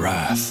by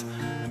wrath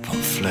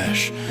upon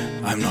flesh.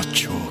 I'm not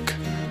chalk,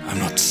 I'm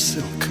not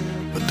silk,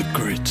 but the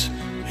grit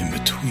in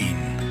between.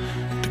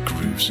 The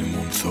grooves in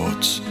warm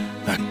thoughts,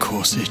 that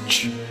coarse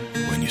itch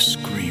when you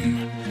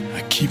scream.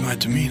 I keep my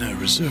demeanor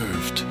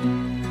reserved,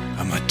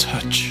 and my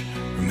touch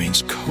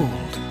remains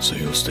cold, so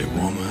you'll stay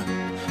warmer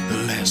the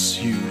less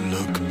you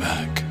look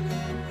back.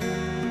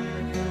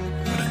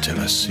 But until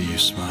I see you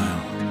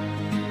smile,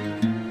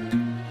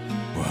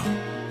 well,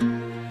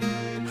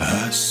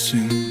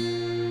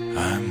 assume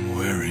I'm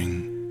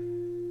wearing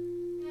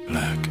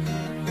black.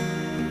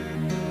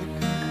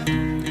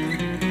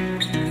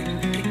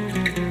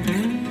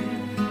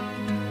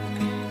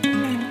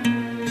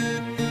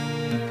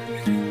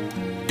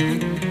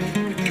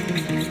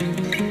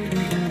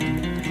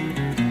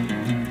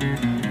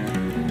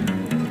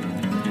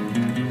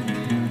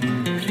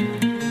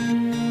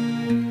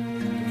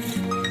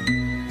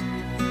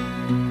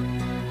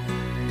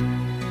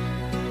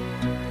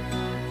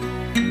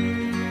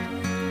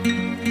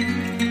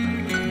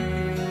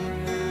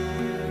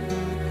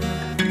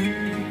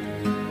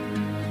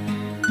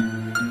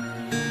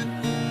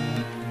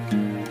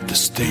 The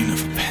stain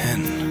of a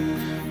pen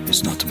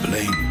is not to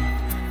blame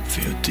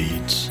for your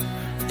deeds,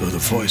 though the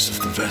voice of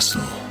the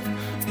vessel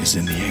is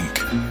in the ink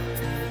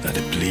that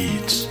it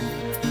bleeds.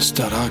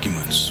 Start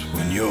arguments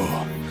when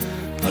you're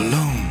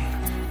alone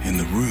in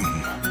the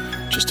room,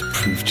 just to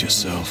prove to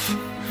yourself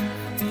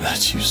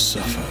that you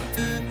suffer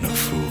no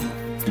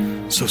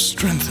fool. So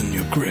strengthen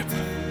your grip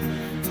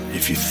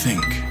if you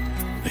think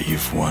that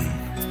you've won.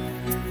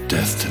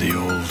 Death to the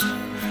old,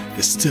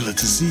 is still a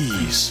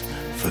disease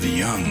for the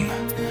young.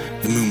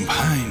 The moon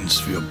pines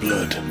for your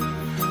blood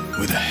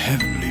with a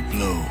heavenly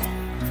blow.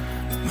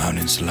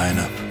 Mountains line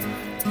up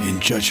in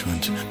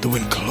judgment. The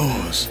wind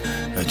claws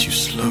at you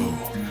slow.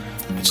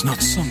 It's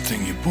not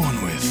something you're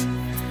born with.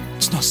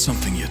 It's not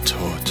something you're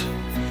taught.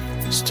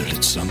 Still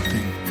it's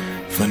something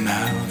for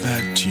now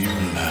that you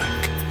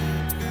lack.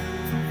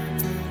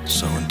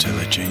 So until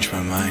I change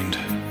my mind,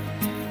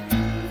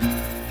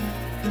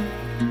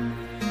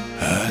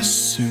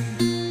 assume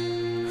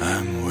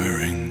I'm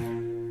wearing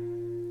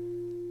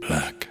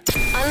black.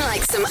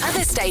 Unlike some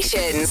other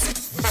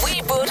stations,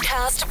 we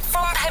broadcast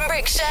from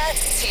Pembrokeshire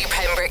to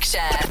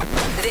Pembrokeshire.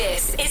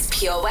 This is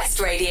Pure West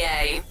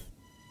Radio.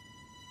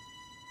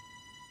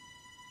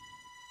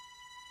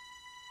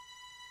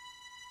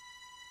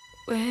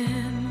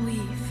 When we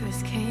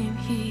first came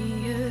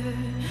here,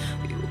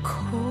 we were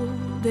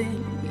cold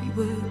and we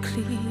were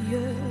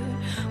clear,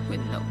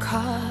 with no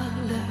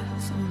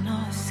colors on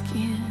our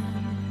skin.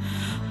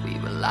 We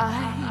were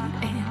light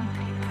and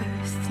paper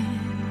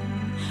thin.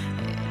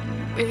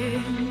 And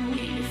when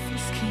we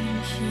first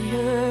came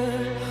here,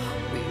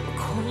 we were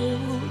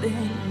cold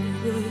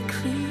and we were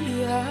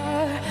clear,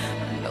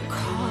 with no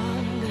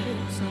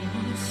colors on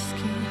our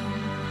skin.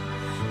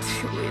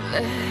 Till we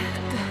let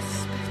the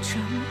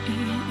spectrum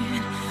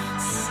in.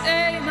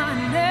 Say my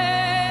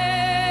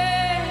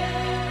name,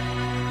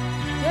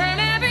 and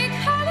every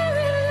color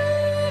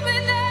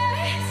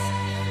illuminates.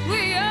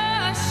 We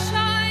are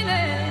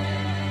shining,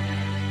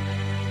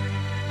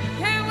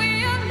 and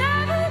we'll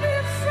never be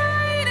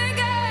afraid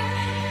again.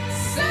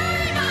 Say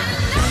my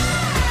name,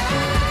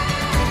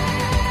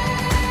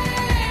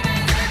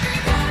 and every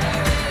color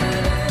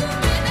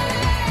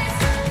illuminates.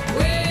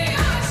 We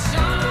are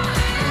shining,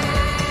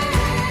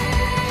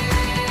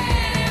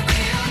 and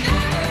we'll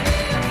never be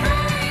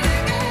afraid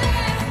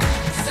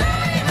again.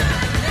 Say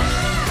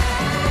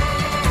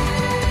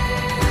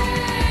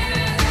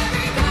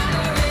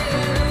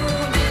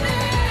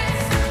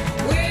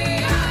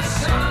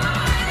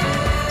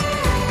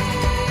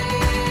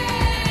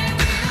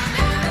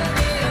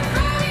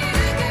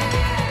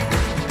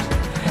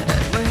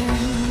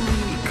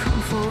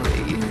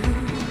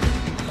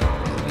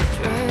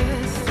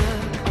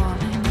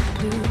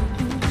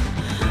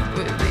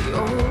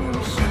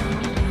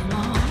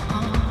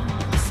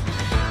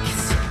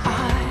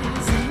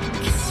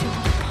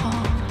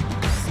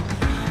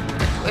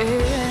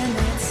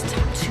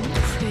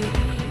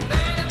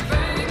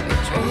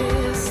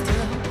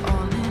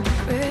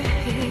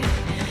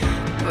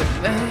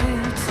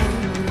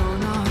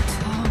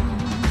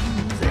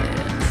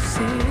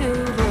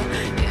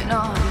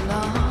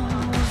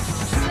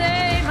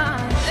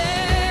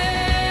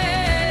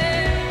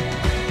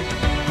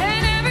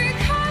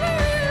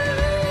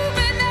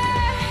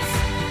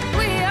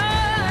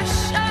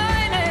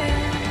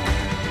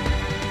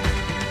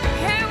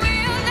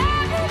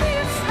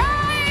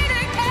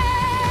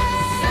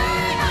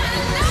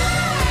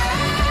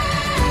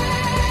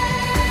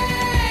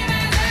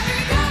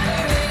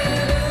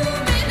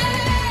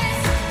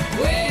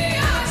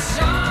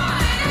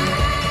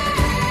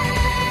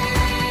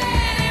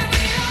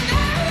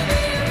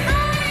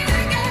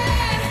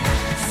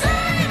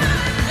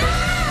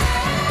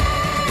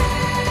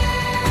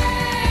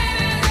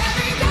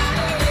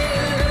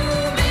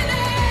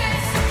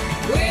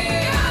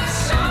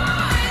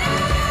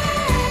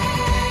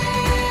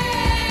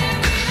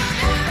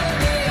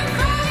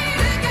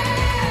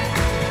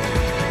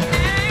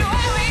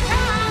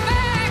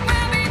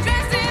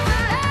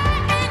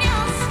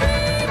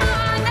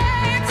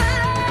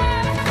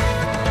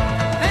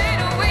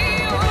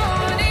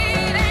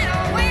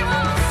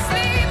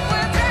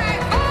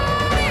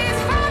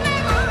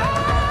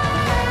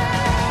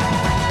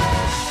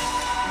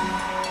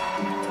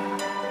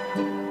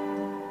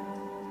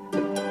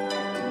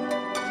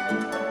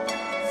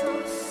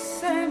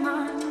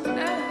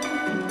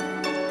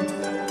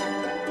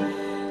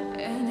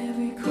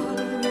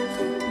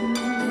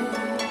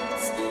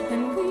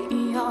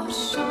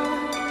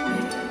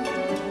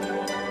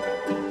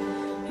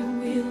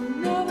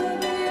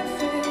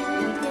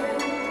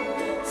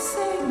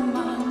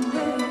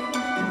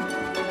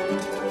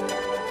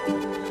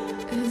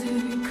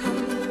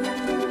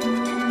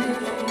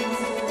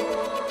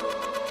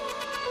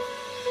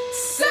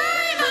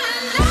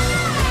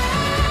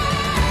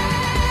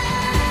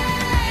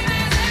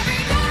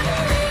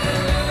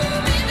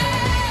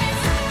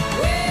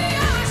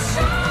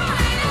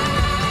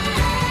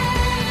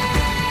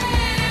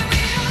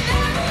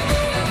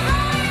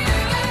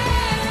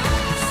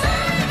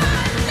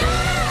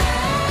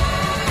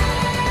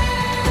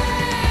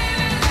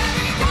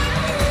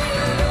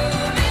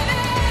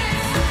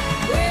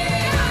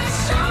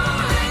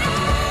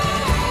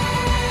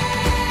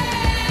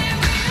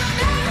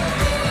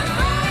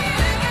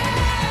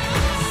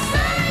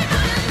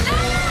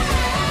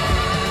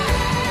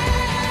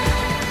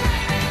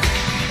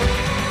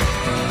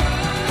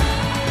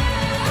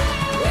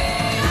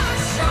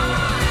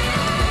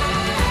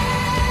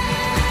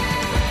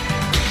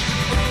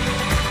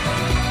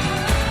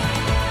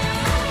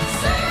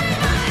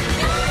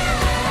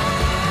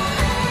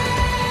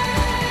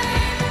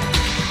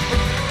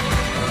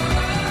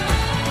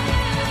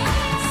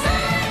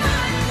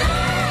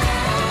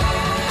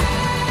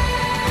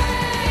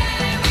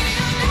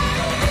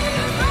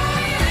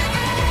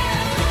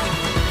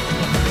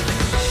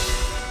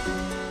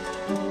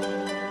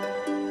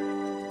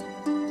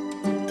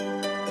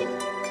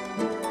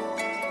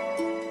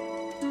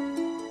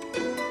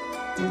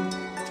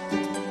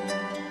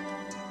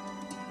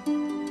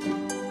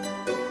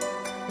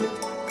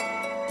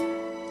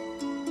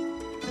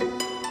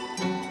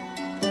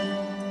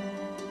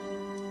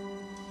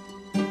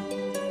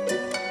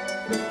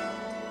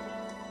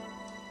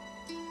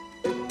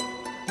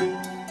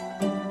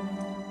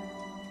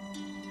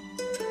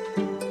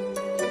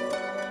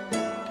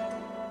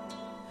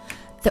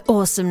The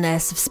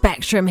awesomeness of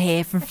Spectrum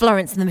here from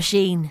Florence and the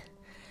Machine.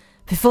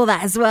 Before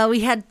that as well,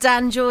 we had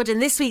Dan Jordan,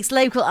 this week's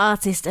local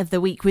artist of the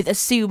week, with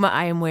Assume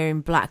I Am Wearing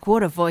Black.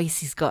 What a voice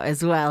he's got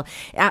as well.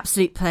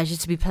 Absolute pleasure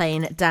to be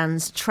playing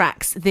Dan's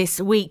tracks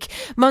this week.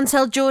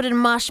 Montel Jordan,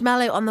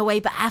 Marshmallow on the way,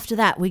 but after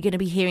that we're going to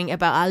be hearing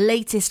about our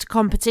latest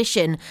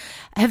competition.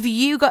 Have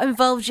you got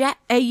involved yet?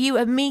 Are you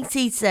a meat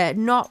eater?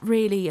 Not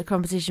really a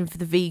competition for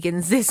the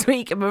vegans this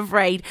week, I'm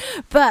afraid.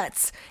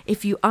 But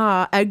if you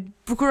are a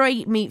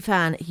great meat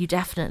fan, you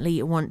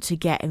definitely want to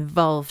get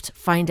involved.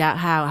 Find out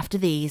how after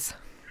these.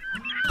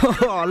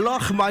 Oh,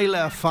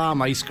 Lochmeyler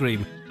Farm Ice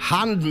Cream.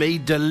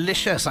 Handmade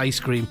delicious ice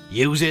cream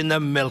using the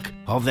milk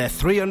of their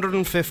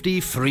 350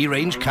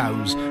 free-range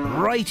cows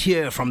right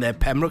here from their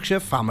Pembrokeshire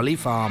family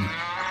farm.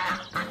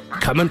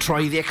 Come and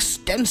try the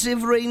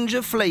extensive range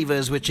of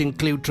flavours which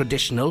include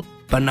traditional,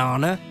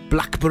 banana,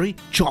 blackberry,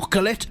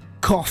 chocolate,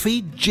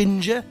 coffee,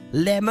 ginger,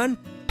 lemon,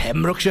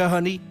 Pembrokeshire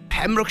honey,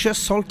 Pembrokeshire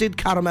salted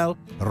caramel,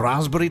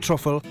 raspberry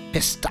truffle,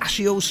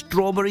 pistachio,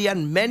 strawberry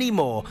and many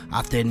more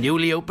at their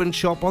newly opened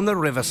shop on the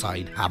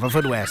Riverside,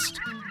 Haverfordwest.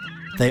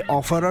 They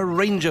offer a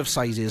range of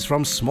sizes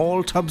from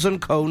small tubs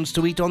and cones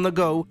to eat on the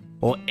go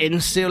or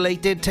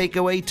insulated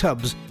takeaway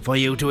tubs for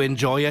you to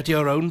enjoy at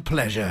your own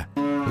pleasure.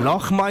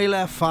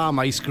 Lochmeyler Farm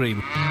Ice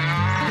Cream.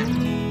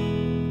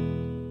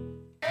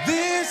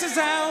 This is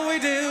how we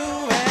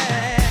do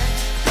it.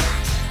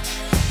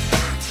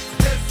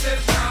 This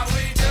is how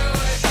we do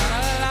it.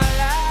 La la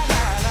la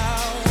la la.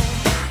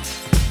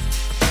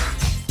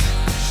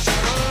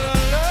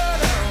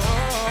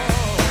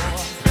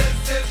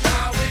 This is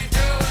how we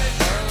do it.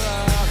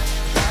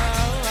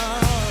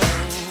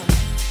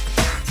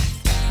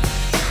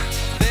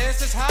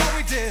 This is how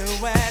we do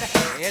it.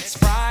 It's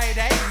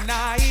Friday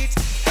night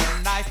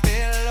and I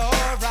feel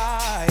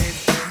alright.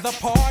 The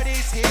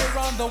party's here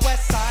on the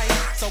west side,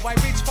 so I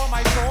reach for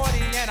my 40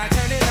 and I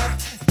turn it up.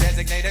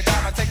 Designated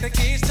driver, take the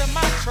keys to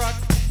my truck.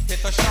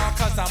 Hit the shop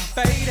cause I'm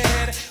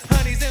faded.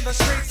 Honey's in the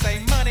streets, say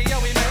money, yo,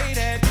 we made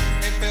it.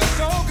 It feels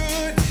so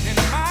good in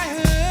my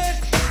hood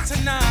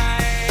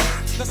tonight.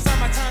 The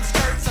summertime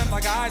skirts and the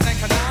guys ain't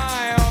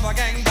canine. All the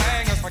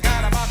gangbangers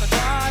forgot about the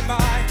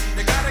drive-by.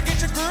 You gotta get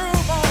your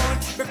groove on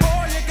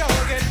before you go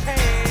get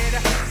paid.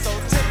 So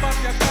tip up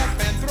your cup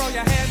and throw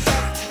your hands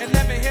up and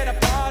let me hear the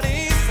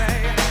party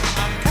say,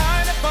 I'm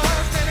kinda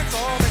buzzed and it's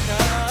all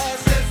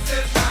because this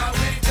is how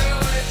we do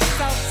it.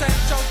 South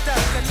Central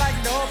does it like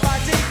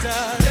nobody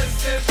does.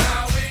 This is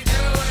how we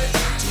do it.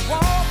 To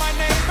all my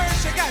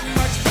neighbors, you got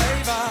much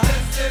flavor.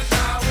 This is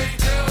how we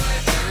do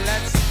it.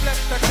 Let's flip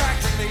the track,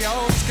 bring the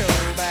old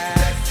school back.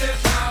 This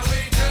is how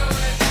we do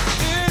it.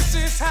 This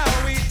is how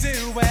we do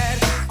it.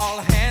 All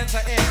hands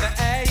are in the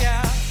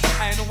air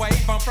and wave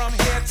from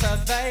here to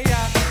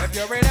there. If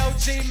you're an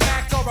OG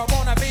Mac or a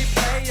wannabe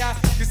player,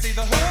 you see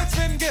the hood's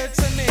been good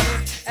to me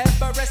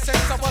ever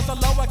since I was a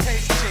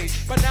lowercase G.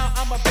 But now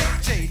I'm a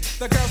big G.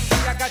 The girls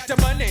see I got the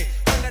money,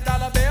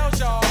 $100 bills,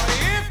 y'all.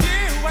 If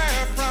you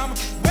were from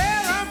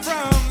where I'm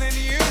from, then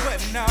you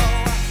would know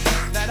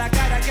that I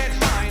gotta get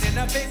mine in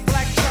a big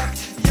black truck.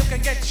 You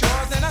can get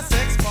yours in a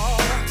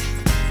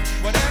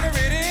 6-4. Whatever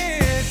it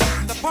is,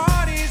 the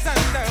party's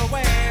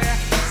underway.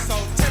 So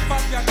tip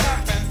up your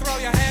cup and throw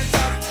your hands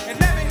up and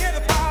let me hear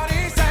the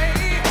party say,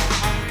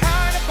 I'm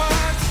kinda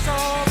buzzed, so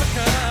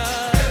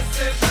because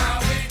this is how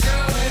we do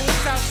it.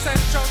 South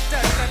Central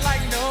does it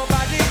like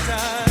nobody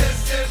does.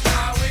 This is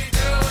how we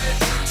do it.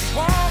 To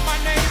all my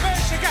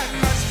neighbors, you got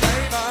much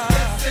flavor.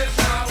 This is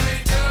how we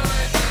do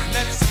it.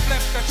 Let's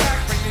flip the track,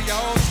 bring the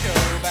old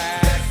school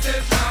back. This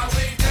is how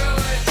we do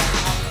it.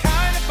 I'm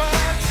kinda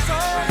buzzed, so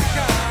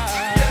because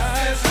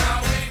this is how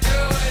we do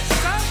it.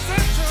 South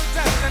Central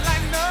does it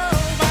like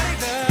nobody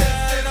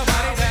does.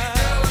 Nobody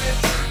does.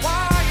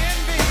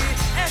 YNB,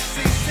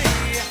 SCC.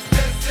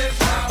 This is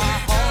how my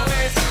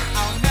homies.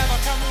 I'll never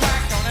come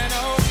back on an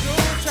old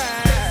school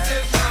track.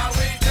 This is how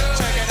we do it.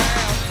 Check it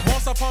out.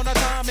 Once upon a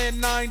time in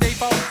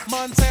 94,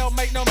 Montel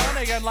make no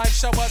money and life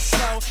show was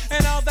slow.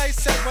 And all they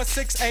said was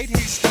 6'8"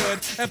 he stood.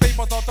 And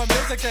people thought the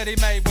music that he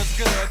made was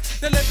good.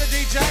 They lived the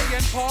DJ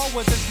and Paul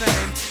was his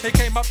name. He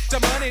came up to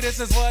money, this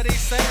is what he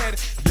said.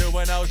 You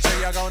and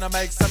OG are gonna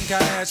make some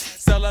cash.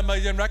 Sell 1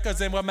 million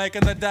records and we're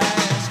making the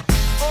dash.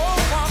 Oh,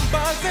 I'm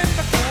buzzing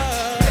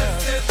because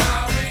this is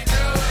how we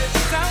do it.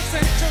 South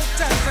Central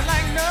does it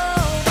like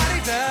nobody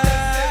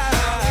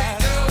does.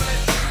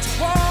 To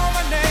all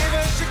my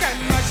neighbors, you got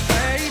much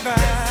flavor.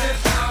 This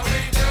is how we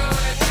do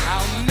it.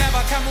 I'll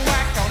never come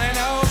whack on an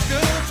old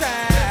school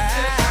track.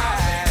 This is how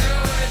we do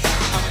it.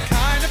 I'm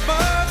kinda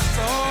buzzed,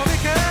 so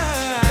because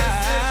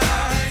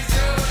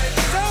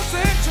South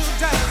Central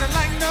does it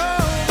like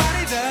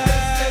nobody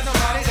does.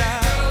 Nobody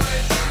does.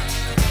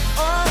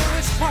 Oh,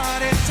 it's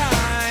party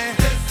time.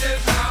 This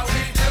is how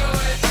we do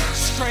it.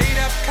 Straight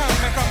up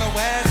coming from the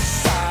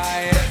west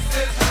side.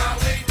 This is how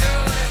we do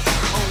it.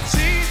 Oh,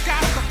 she's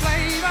got the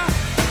flavor.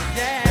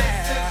 Yeah.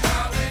 This is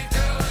how we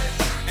do it.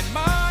 And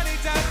money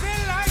does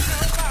it like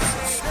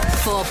nobody.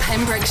 For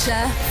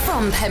Pembrokeshire,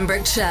 from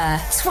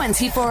Pembrokeshire,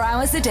 24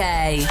 hours a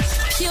day.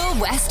 Pure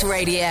West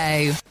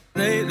Radio.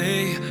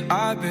 Lately,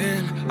 I've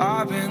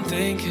been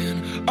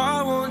thinking,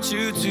 I want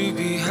you to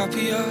be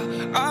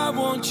happier. I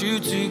want you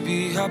to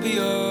be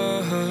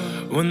happier.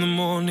 When the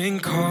morning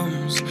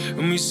comes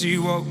and we see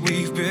what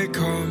we've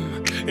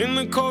become. In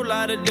the cold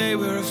light of day,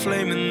 we're a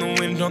flame in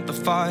the wind, not the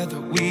fire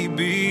that we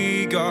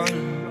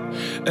begun.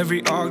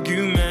 Every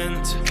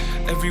argument,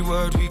 every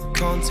word we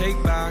can't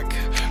take back.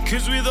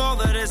 Cause with all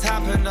that has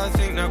happened, I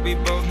think that we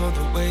both know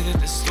the way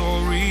that the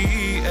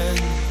story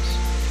ends.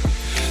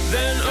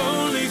 Then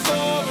only for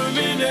a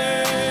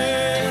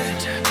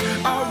minute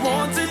I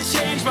want to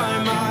change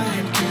my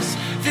mind, cause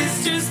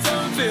this just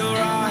don't feel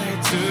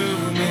right to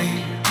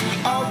me.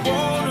 I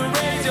wanna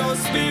raise your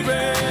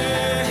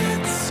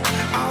spirits,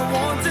 I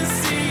want to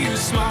see you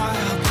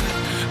smile,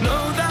 but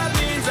no, that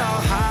means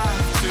I'll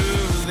have to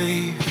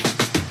leave.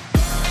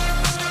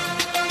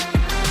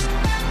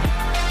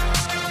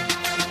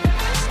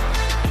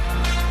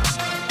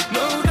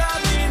 No,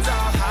 that means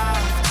I'll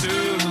have to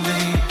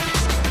leave.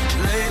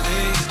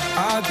 Lately,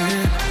 I've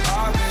been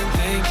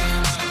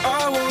thinking,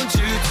 I want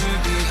you to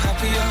be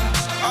happier.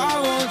 I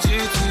want you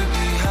to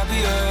be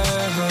happier.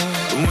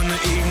 When the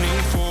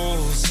evening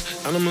falls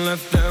and I'm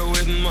left there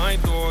with my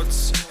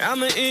thoughts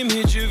and the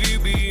image of you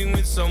being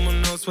with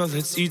someone else, well,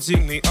 it's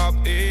eating me up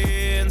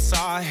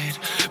inside.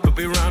 But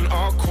we ran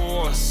our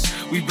course,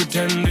 we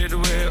pretended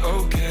we're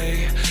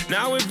okay.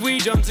 Now if we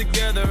jump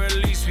together, at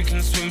least we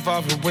can swim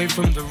far away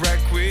from the wreck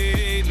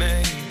we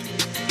made.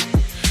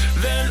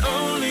 Then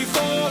only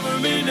for a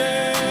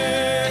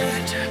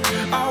minute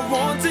I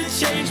want to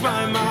change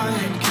my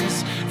mind,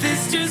 cause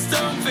this just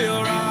don't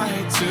feel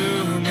right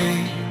to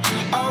me.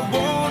 I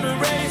wanna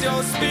raise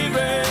your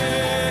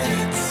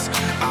spirits,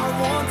 I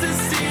want to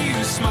see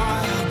you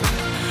smile, but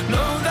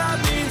no, that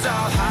means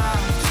I'll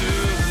have to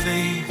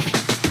leave.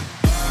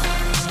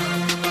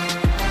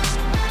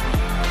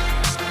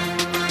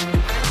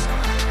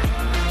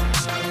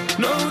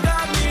 No,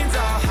 that means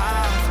I'll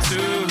have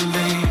to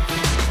leave.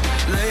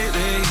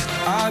 Lately,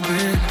 I've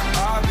been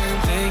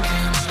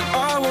thinking,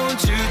 I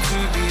want you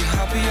to be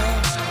happier.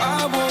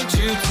 I want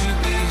you to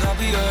be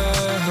happier.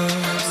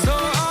 So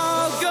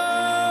I'll go.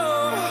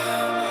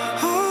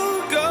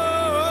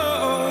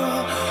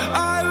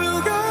 I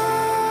will go.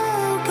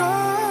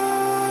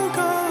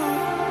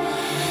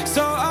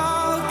 So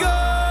I'll go.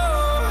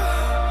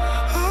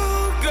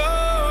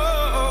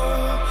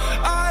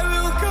 I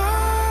will go.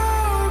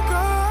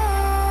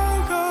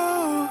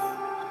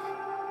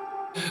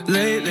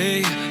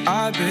 Lately,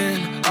 I've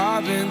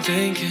been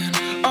thinking,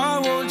 I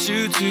want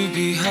you to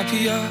be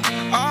happier.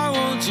 I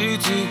want you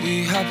to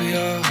be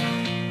happier.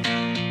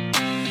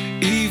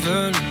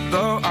 Even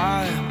though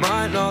I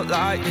might not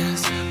like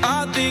this,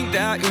 I think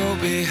that you'll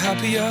be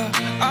happier.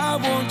 I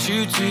want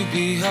you to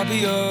be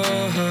happier.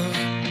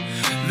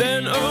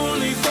 Then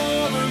only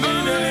for a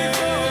minute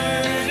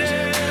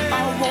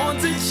I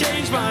want to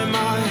change my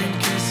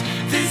mind, cause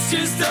this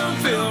just don't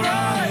feel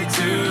right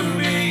to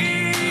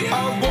me.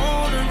 I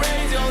wanna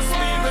raise your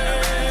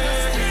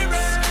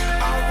spirits,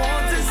 I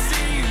want to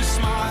see you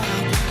smile.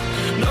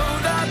 No,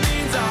 that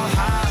means I'll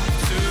have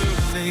to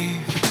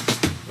leave.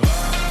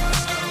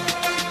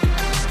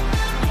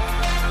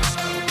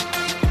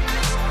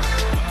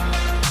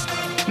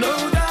 No,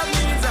 that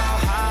means I'll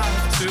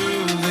have to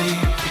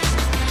leave.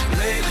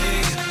 Lately,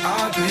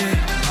 I've been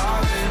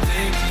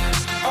thinking,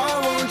 I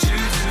want you to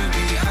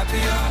be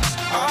happier.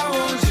 I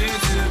want you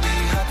to be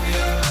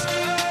happier.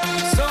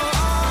 So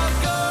I'll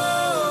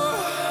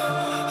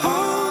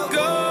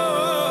go.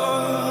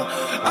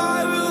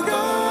 I will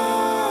go.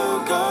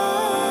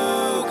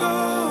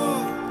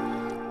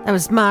 That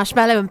was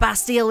Marshmallow and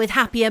Bastille with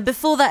Happier.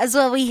 Before that as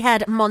well, we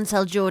had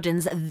Montel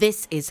Jordan's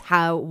This Is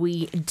How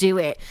We Do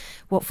It.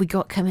 What have we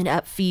got coming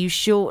up for you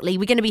shortly?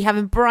 We're going to be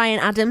having Brian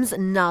Adams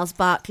and Niles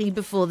Barkley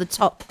before the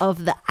top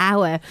of the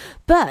hour.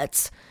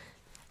 But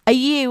are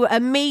you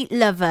a meat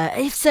lover?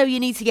 If so, you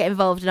need to get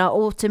involved in our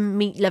Autumn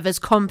Meat Lovers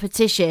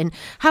competition.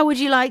 How would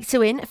you like to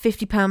win a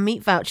 £50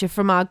 meat voucher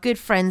from our good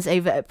friends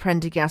over at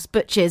Prendergast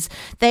Butchers?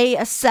 They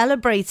are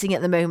celebrating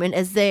at the moment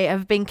as they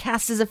have been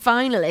cast as a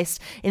finalist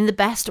in the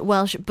Best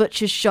Welsh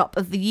Butchers Shop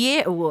of the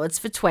Year Awards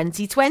for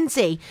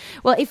 2020.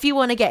 Well, if you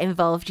want to get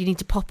involved, you need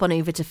to pop on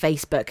over to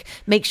Facebook.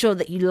 Make sure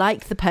that you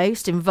like the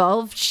post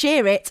involved,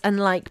 share it, and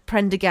like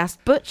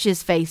Prendergast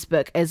Butchers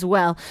Facebook as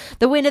well.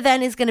 The winner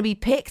then is going to be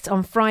picked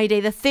on Friday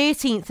the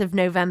 13th of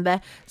November,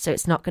 so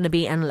it's not going to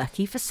be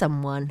unlucky for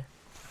someone.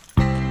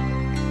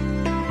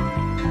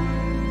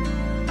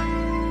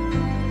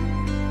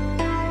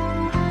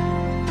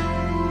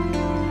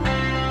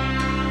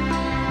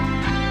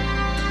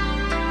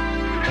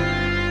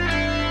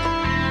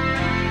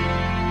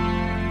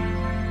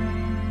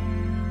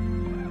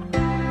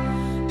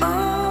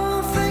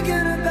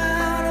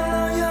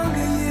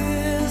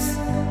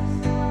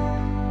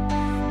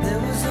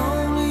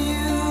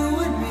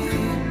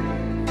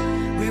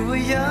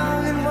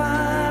 Young and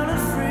wild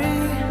and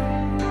free.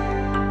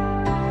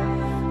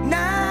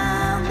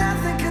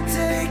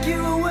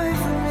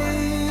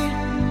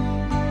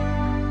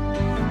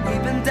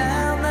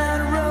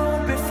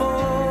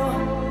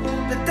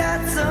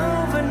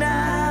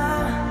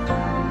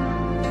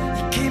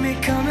 me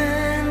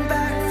coming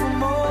back for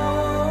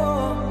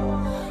more.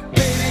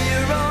 Baby,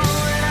 you're all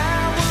that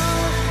I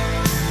want.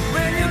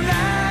 When you're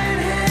lying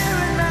here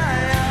in my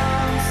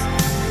arms,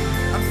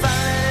 I'm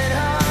finding it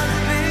hard to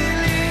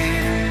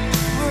believe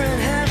we're in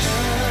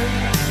heaven.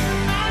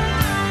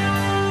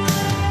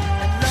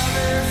 And love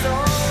is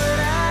all that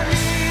I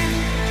need,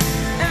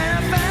 and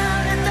I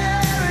found it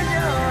there in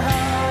your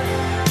heart.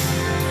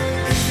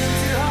 Isn't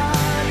too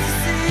hard to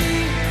see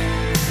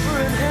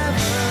we're in heaven.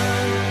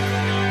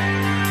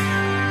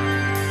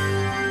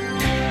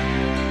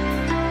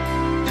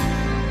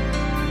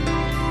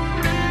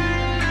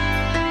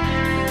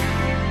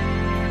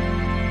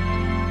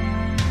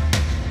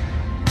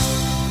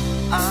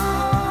 Oh,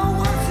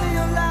 once in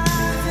your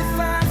life you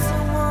find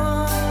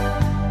someone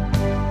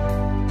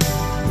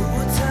who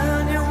will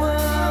turn your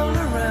world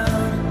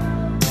around,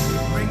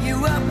 bring you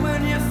up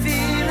when you're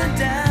feeling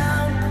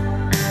down.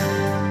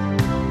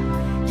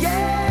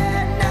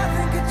 Yeah,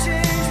 nothing could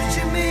change what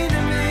you mean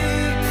to me.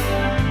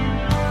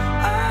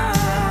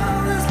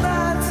 Oh, there's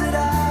lots that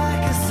I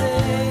can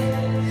say,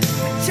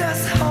 but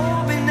just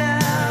hold me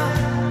now,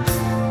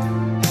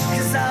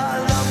 'cause our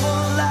love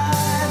won't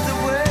light the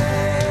way.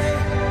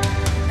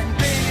 And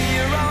baby,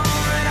 you're all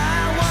that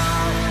I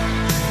want.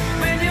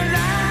 When you're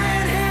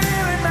lying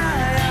here in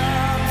my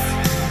arms,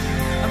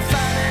 I'm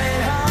finding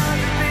it hard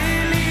to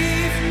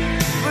believe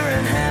we're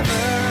in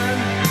heaven.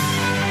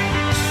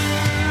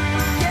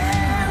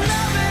 Yeah,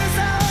 love is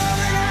all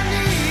that I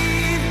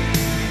need,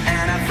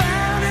 and I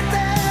found it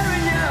there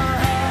in your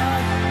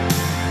heart.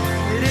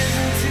 It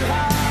isn't too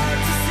hard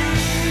to see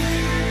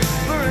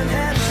we're in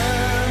heaven.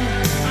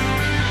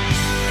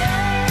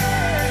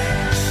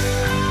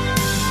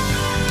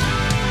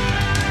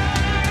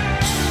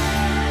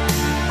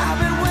 I've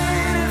been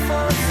waiting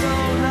for so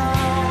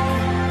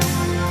long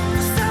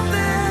for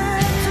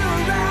something to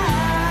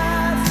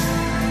arrive,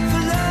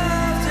 for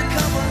love to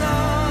come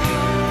along.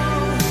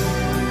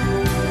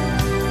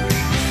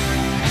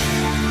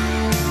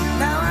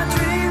 Now our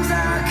dreams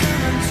are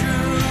coming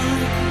true,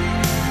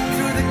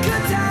 through the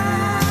good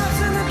times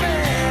and the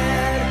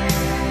bad.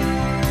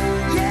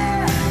 Yeah,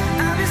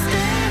 I'll be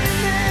standing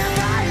there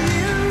by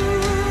you.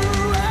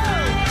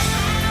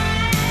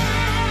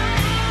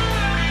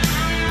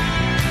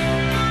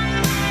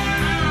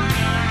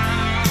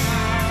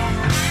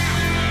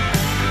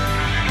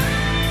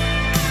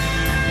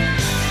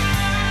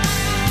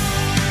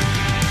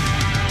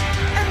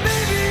 And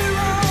baby, you're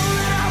all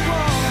that I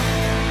want.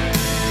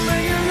 When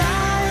you're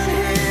lying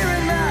here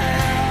in my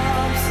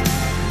arms,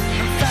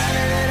 I'm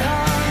finding it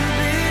hard to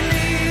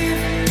believe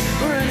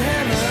we're in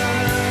heaven.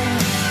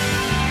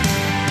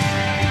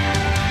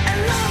 And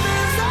love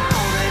is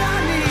all that I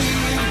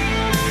need,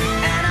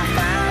 and I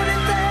found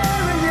it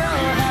there in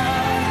your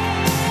heart.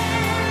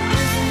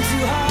 Isn't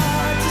too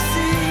hard to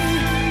see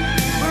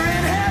we're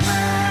in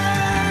heaven.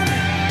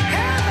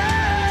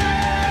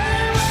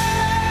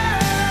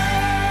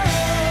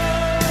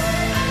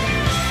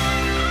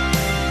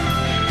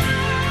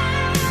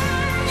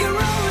 You're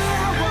all that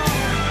I want.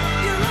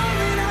 You're all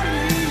that I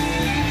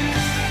need.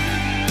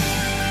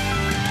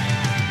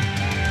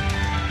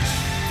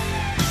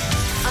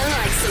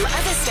 Unlike some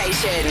other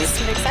stations,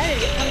 I'm excited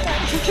to get pumped up.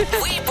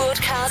 We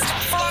broadcast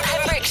from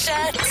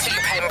Pembrokeshire to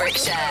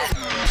Pembrokeshire.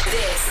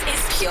 This is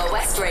Pure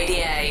West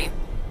Radio.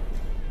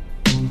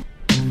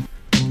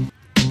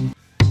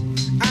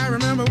 I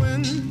remember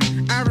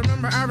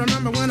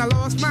when I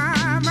lost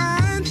my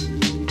mind.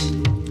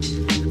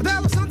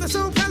 There was something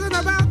so pleasant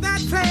about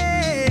that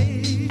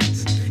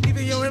place.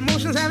 Even your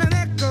emotions have an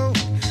echo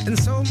in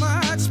so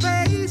much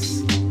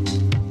space.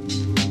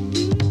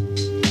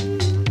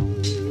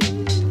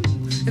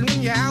 And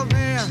when you're out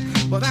there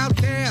without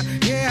care,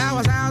 yeah, I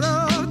was out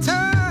of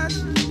touch.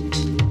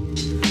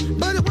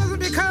 But it wasn't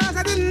because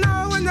I didn't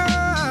know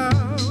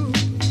enough.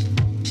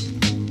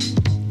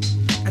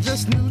 I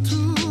just knew